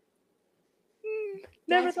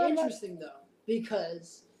 that's interesting though,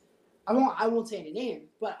 because I won't say any name,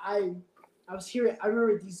 but I was hearing. I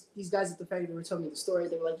remember these guys at the factory were telling me the story.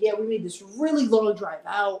 They were like, "Yeah, we made this really long drive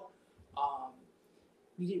out.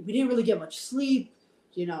 We didn't really get much sleep.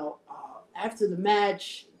 You know, after the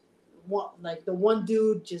match, the one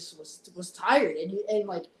dude just was tired, and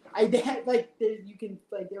like they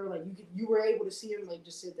were like you were able to see him like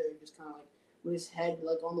just sit there, just kind of like with his head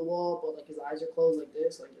like on the wall, but like his eyes are closed like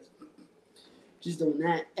this, like just doing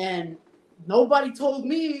that, and." Nobody told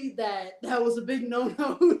me that was a big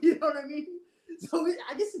no-no. You know what I mean? So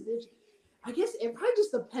I guess it probably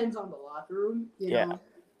just depends on the locker room, you know.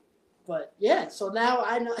 But yeah, so now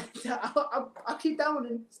I know I'll keep that one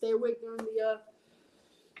and stay awake during the.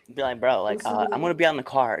 Be like, bro, like I'm gonna be on the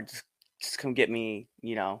car. Just come get me,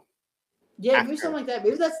 you know. Yeah, after. Maybe something like that.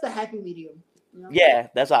 Maybe that's the happy medium. You know? Yeah,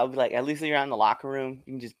 that's what I would be like. At least if you're in the locker room,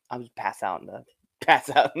 you can I'll just pass out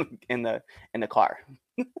in the car.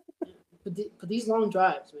 But these long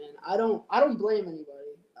drives, man, I don't blame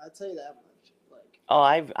anybody. I'll tell you that much. Like, oh,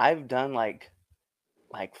 I've done like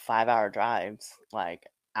 5-hour drives, like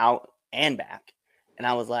out and back, and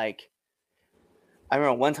I was like, I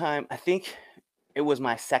remember one time, I think it was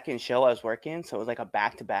my second show I was working, so it was like a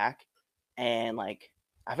back-to-back, and like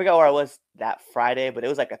I forgot where I was that Friday, but it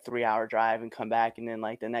was like a 3-hour drive and come back, and then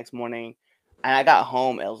like the next morning, and I got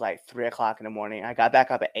home, it was like 3:00 in the morning. I got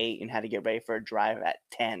back up at 8 and had to get ready for a drive at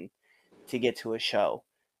 10. To get to a show,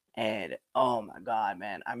 and oh my god,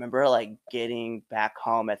 man, I remember like getting back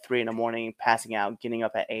home at 3 a.m, passing out, getting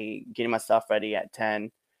up at 8, getting my stuff ready at 10,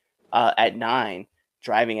 at 9,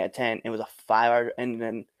 driving at 10. It was a 5-hour, and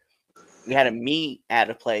then we had to meet at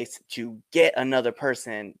a place to get another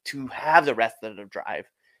person to have the rest of the drive.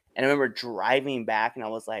 And I remember driving back, and I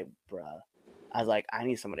was like, I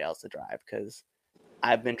need somebody else to drive, because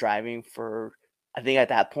I've been driving for, I think at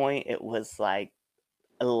that point it was like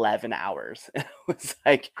 11 hours. It was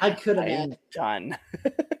like, I could have been done.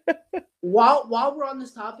 While we're on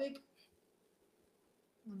this topic,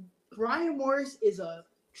 Brian Morris is a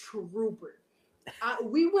trooper.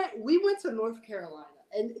 We went to North Carolina,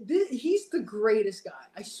 and he's the greatest guy,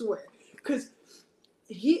 I swear, because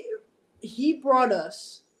he brought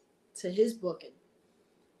us to his booking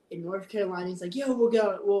in North Carolina. He's like, "Yo, we'll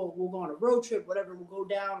go on a road trip, whatever. We'll go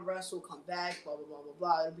down, wrestle, come back, blah blah blah blah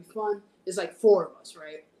blah. It'll be fun." It's like 4 of us,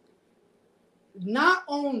 right? Not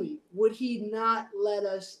only would he not let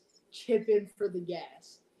us chip in for the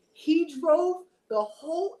gas, he drove the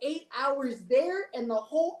whole 8 hours there and the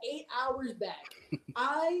whole 8 hours back.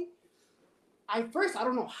 I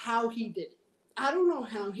don't know how he did it.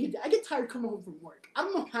 I get tired coming home from work. I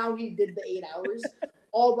don't know how he did the 8 hours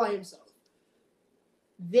all by himself.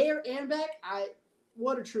 There and back,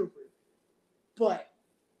 what a trooper. But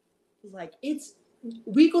like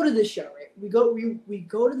we go to the show, right? We go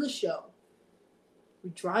to the show.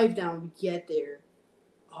 We drive down, we get there.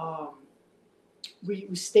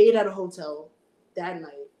 We stayed at a hotel that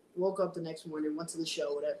night, woke up the next morning, went to the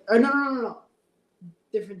show, whatever. No.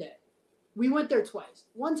 Different day. We went there twice.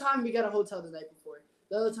 One time we got a hotel the night before.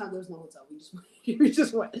 The other time there was no hotel. We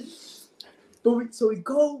just went. But so we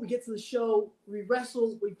go, we get to the show, we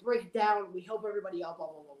wrestle, we break down, we help everybody out, blah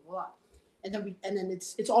blah blah blah. And then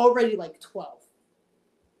it's already like 12.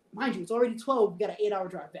 Mind you, it's already 12. We got an 8-hour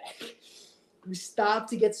drive back. We stop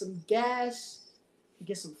to get some gas, to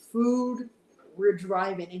get some food. We're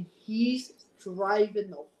driving, and he's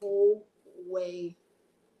driving the whole way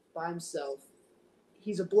by himself.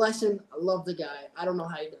 He's a blessing. I love the guy. I don't know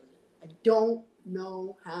how he does it. I don't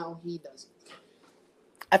know how he does it.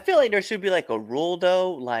 I feel like there should be like a rule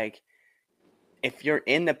though, like if you're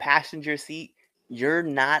in the passenger seat, you're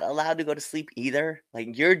not allowed to go to sleep either.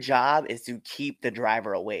 Like your job is to keep the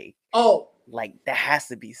driver awake. Oh, Like that has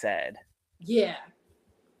to be said. yeah.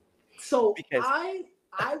 So Because-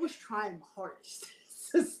 I was trying my hardest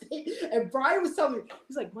to stay, and Brian was telling me,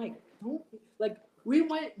 he's like, Mike, don't like. We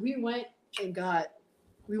went and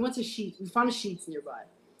we went to Sheetz. We found a Sheetz nearby.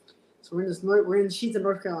 So we're in the Sheetz in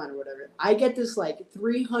North Carolina or whatever. I get this like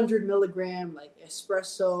 300 milligram like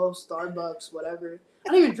espresso, Starbucks, whatever.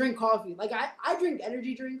 I don't even drink coffee. Like I drink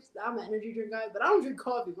energy drinks. I'm an energy drink guy, but I don't drink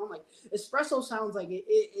coffee. But I'm like, espresso sounds like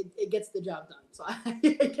it gets the job done. So I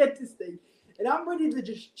get this thing, and I'm ready to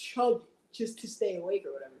just chug just to stay awake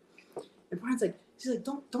or whatever. And Brian's like, he's like,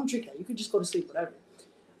 don't drink that. You could just go to sleep, whatever.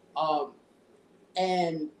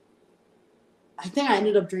 And I think I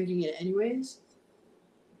ended up drinking it anyways.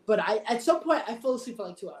 But at some point I fell asleep for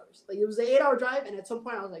like 2 hours. Like it was an 8-hour drive, and at some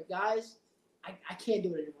point I was like, guys, I can't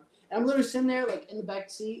do it anymore. And I'm literally sitting there like in the back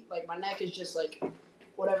seat, like my neck is just like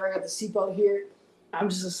whatever. I got the seatbelt here. I'm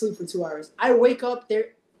just asleep for 2 hours. I wake up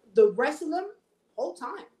there, the rest of them whole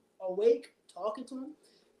time awake, talking to them,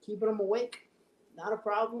 keeping them awake, not a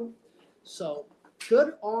problem. So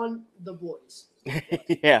good on the boys.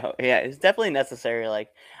 yeah, it's definitely necessary. Like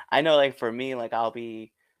I know, like for me, like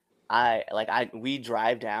we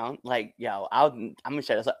drive down. Like I'm gonna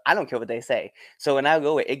share this up. I don't care what they say. So when I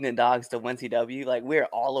go with Ignorant Dogs to 1CW, like we're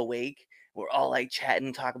all awake. We're all like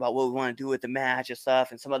chatting, talk about what we want to do with the match and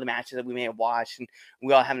stuff, and some other matches that we may have watched, and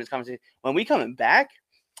we all having this conversation. When we coming back,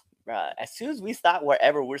 as soon as we stop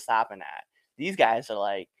wherever we're stopping at, these guys are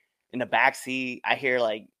like in the back seat. I hear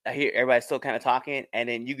everybody still kind of talking, and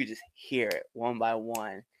then you could just hear it one by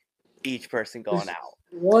one, each person going out.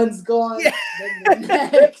 One's gone, Yeah. then the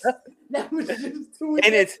next. That was just too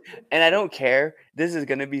And I don't care. This is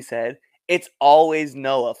gonna be said. It's always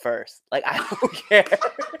Noah first. Like I don't care.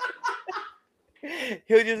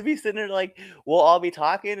 He'll just be sitting there like we'll all be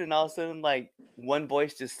talking, and all of a sudden like one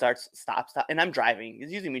voice just starts stop. And I'm driving.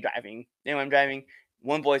 It's usually me driving. And when I'm driving,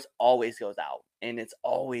 one voice always goes out, and it's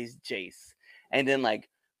always Jace. And then like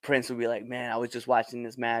Prince would be like, man, I was just watching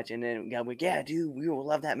this match, and then I'm like, yeah, dude, we will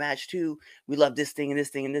love that match too. We love this thing and this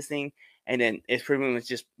thing and this thing. And then it's pretty much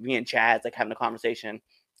just me and Chaz like having a conversation,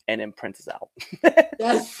 and then Prince is out.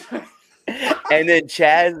 Yes. And then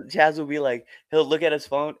Chaz will be like, he'll look at his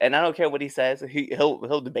phone, and I don't care what he says.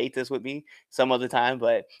 He'll debate this with me some other time,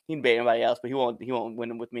 but he can debate anybody else, but he won't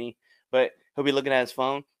win him with me. But he'll be looking at his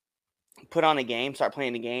phone, put on a game, start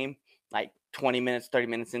playing the game, like 20 minutes, 30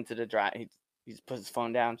 minutes into the drive. He just puts his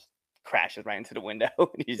phone down, crashes right into the window,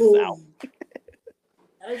 and he's just out.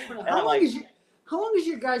 How long is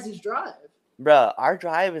your guys' drive? Bruh, our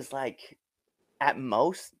drive is like, at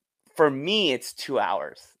most, for me, it's 2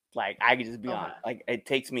 hours. Like, I could just be on. Like, it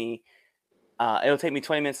takes me, it'll take me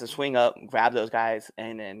 20 minutes to swing up, grab those guys,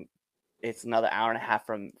 and then it's another hour and a half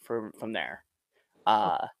from there.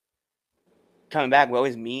 Coming back, we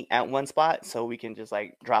always meet at one spot, so we can just,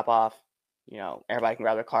 like, drop off. Everybody can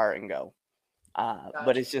grab their car and go. Gotcha.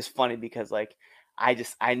 But it's just funny because, like, I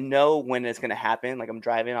know when it's going to happen. Like, I'm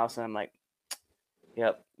driving, all of a sudden, I'm like,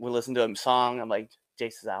 yep, we'll listen to a song. I'm like,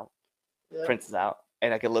 Jace is out. Yep. Prince is out.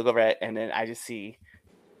 And I can look over it, and then I just see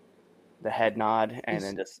the head nod, and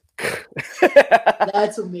then just.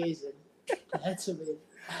 That's amazing. That's amazing.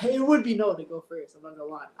 It would be no to go first. I'm not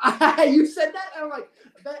gonna lie. You said that, and I'm like,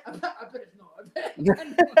 I bet it's no.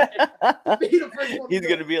 He's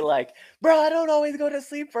gonna be like, bro, I don't always go to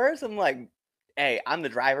sleep first. I'm like, hey, I'm the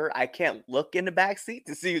driver. I can't look in the back seat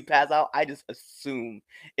to see who pass out. I just assume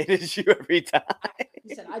it is you every time.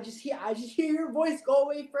 He said, I just hear your voice go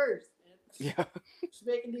away first. Yeah. Just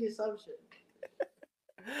making the assumption.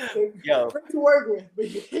 Yo. Great to work with, but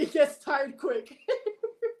he gets tired quick.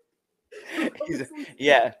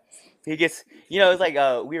 Yeah. He gets, it's like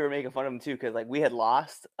we were making fun of him too, because like we had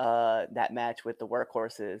lost that match with the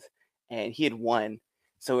Workhorses, and he had won.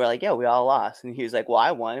 So we're like, yeah, we all lost. And he was like, well,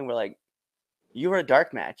 I won. And we're like, you were a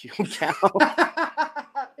dark match. You don't count.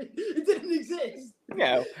 It didn't exist.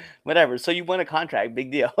 Yeah, whatever. So you won a contract.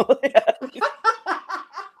 Big deal.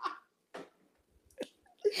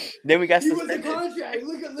 Then we got suspended. He was a contract.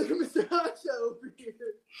 Look at Mr. Hacha over here.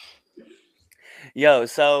 Yo,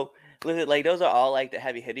 so listen, like those are all like the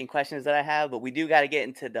heavy hitting questions that I have, but we do got to get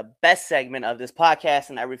into the best segment of this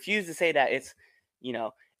podcast, and I refuse to say that it's,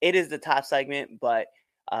 it is the top segment, but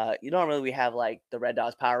Normally we have like the Red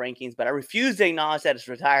Dogs power rankings, but I refuse to acknowledge that it's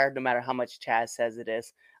retired, no matter how much Chaz says it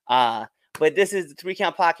is. But this is the 3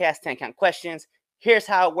 Count Podcast, 10 count questions. Here's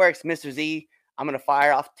how it works, Mr. Z. I'm gonna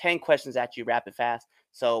fire off 10 questions at you, rapid fast.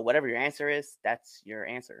 So whatever your answer is, that's your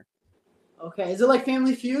answer. Okay, is it like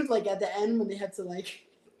Family Feud, like at the end when they had to like?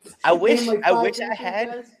 I wish name, like, I five wish I things had.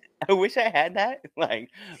 fast? I wish I had that,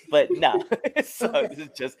 but no. So Okay.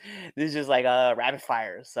 this is just like a rapid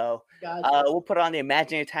fire. So Gotcha. we'll put on the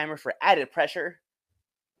imaginary timer for added pressure.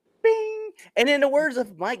 Bing! And in the words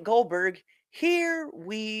of Mike Goldberg, here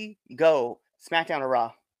we go. SmackDown or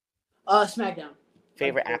Raw? SmackDown.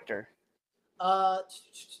 Favorite Okay. actor?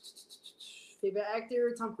 Favorite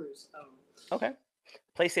actor, Tom Cruise. Okay.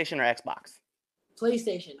 PlayStation or Xbox?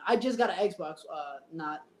 PlayStation. I just got an Xbox.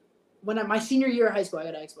 Not when my senior year of high school, I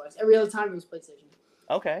got an Xbox. Every other time it was PlayStation.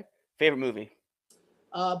 Okay. Favorite movie?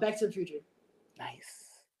 Back to the Future.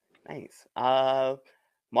 Nice.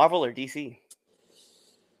 Marvel or DC?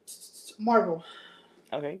 Marvel.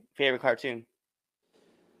 Okay. Favorite cartoon?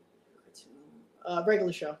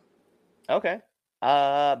 Regular show. Okay.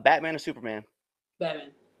 Batman or Superman?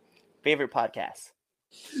 Batman. Favorite podcast?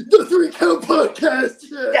 The 3 Count Podcast.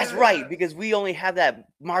 Yeah. That's right, because we only have that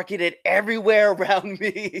marketed everywhere around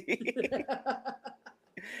me.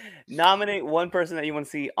 Nominate one person that you want to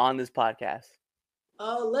see on this podcast.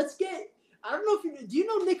 Let's get. I don't know if do you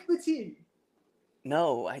know Nick Battini?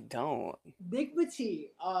 No, I don't. Nick Battini.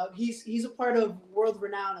 He's a part of World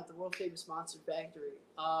Renown at the world famous Monster Factory.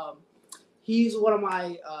 He's one of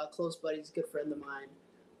my close buddies, good friend of mine.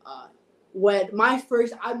 When my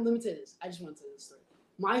first, let me tell you this. I just want to tell you this story.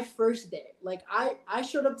 My first day, like I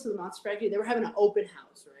showed up to the Monster Factory. They were having an open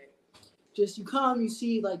house, right? Just you come, you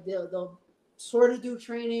see, like they'll sort of do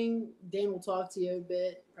training. Dan will talk to you a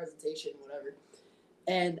bit, presentation, whatever.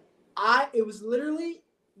 And it was literally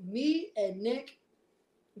me and Nick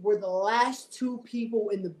were the last 2 people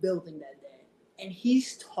in the building that day, and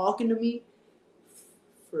he's talking to me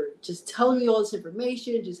for just telling me all this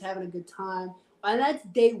information, just having a good time. And that's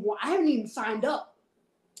day 1. I haven't even signed up.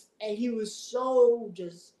 And he was so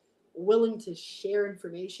just willing to share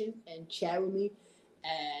information and chat with me.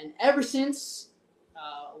 And ever since,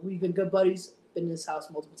 we've been good buddies. Been in his house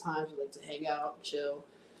multiple times. We like to hang out, chill,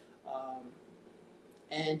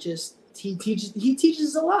 and just he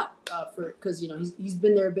teaches a lot because he's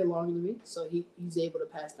been there a bit longer than me, so he's able to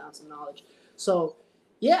pass down some knowledge. So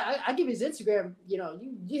yeah, I give his Instagram. You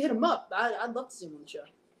hit him up. I'd love to see him on the show.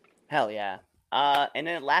 Hell yeah. And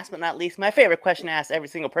then last but not least, my favorite question to ask every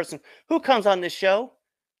single person who comes on this show.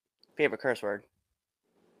 Favorite curse word?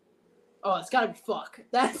 Oh, it's gotta be fuck.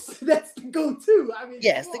 That's the go-to. I mean,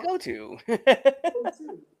 yes, the go-to.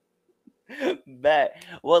 Bet.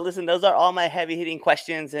 Well, listen, those are all my heavy-hitting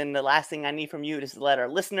questions, and the last thing I need from you is to let our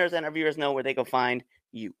listeners and our viewers know where they can find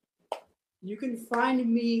you. You can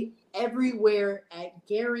find me everywhere at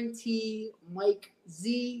Guarantee Mike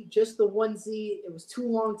Z, just the 1 Z. It was too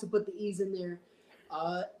long to put the E's in there.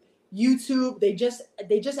 YouTube, they just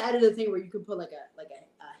added a thing where you can put like a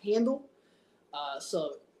handle.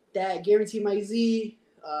 So that Guarantee Mike Z,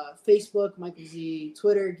 Facebook Mike Z,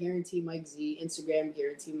 Twitter Guarantee Mike Z, Instagram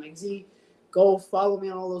Guarantee Mike Z. Go follow me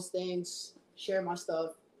on all those things. Share my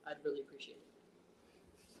stuff. I'd really appreciate it.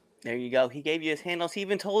 There you go. He gave you his handles. He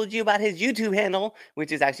even told you about his YouTube handle,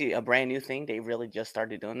 which is actually a brand new thing. They really just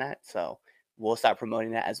started doing that. So we'll start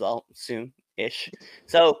promoting that as well soon-ish.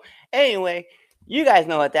 So anyway, you guys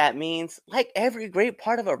know what that means. Like every great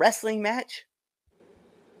part of a wrestling match,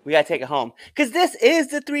 we got to take it home. Because this is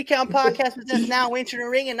the 3 Count Podcast presents Now Entering the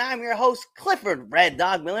Ring, and I'm your host, Clifford Red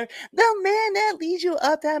Dog Miller, the man that leads you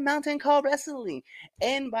up that mountain called wrestling.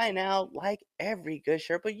 And by now, like every good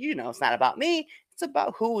shirt, but it's not about me. It's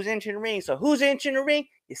about who's entering the ring. So who's entering the ring?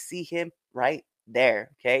 You see him right there,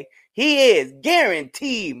 okay? He is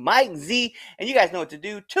Guarantee Mike Z. And you guys know what to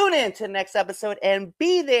do. Tune in to the next episode and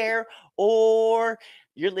be there, or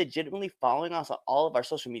you're legitimately following us on all of our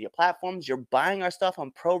social media platforms. You're buying our stuff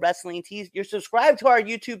on Pro Wrestling Tees. You're subscribed to our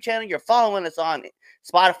YouTube channel. You're following us on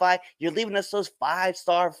Spotify. You're leaving us those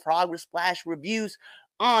 5-star Frog with Splash reviews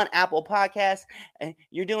on Apple Podcasts, and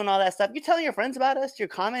you're doing all that stuff. You're telling your friends about us. You're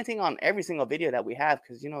commenting on every single video that we have,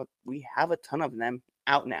 because we have a ton of them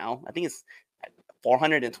out now. I think it's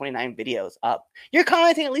 429 videos up. You're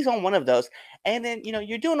commenting at least on one of those, and then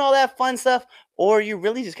you're doing all that fun stuff, or you're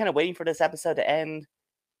really just kind of waiting for this episode to end.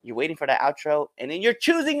 You're waiting for that outro, and then you're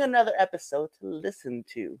choosing another episode to listen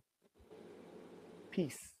to.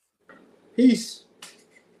 Peace.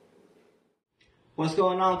 What's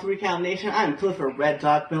going on, 3 Count Nation? I'm Clifford Red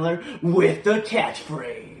Dog Miller with the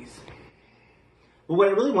catchphrase. But what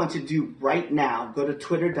I really want you to do right now, go to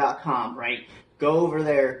twitter.com, right? go over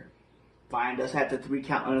there, find us at the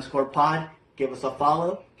 3count_pod, give us a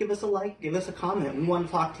follow, give us a like, give us a comment. We want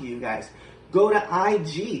to talk to you guys. Go to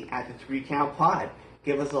IG at the 3countpod.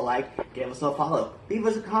 Give us a like, give us a follow, leave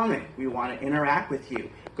us a comment. We want to interact with you.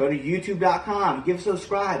 Go to youtube.com, give us a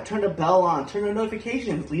subscribe, turn the bell on, turn the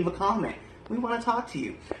notifications, leave a comment. We want to talk to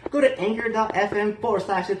you. Go to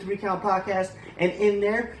anchor.fm/the 3count podcast, and in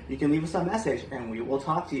there, you can leave us a message, and we will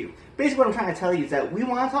talk to you. Basically, what I'm trying to tell you is that we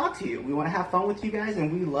want to talk to you. We want to have fun with you guys,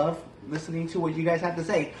 and we love listening to what you guys have to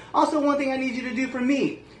say. Also, one thing I need you to do for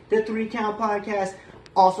me, the 3count podcast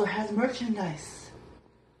also has merchandise.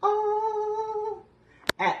 Oh!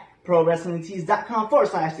 At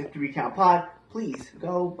prowrestlingtees.com/the 3count pod. Please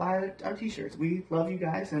go buy our t-shirts. We love you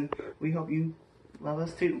guys, and we hope you love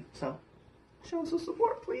us too. So, show us some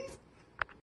support, please.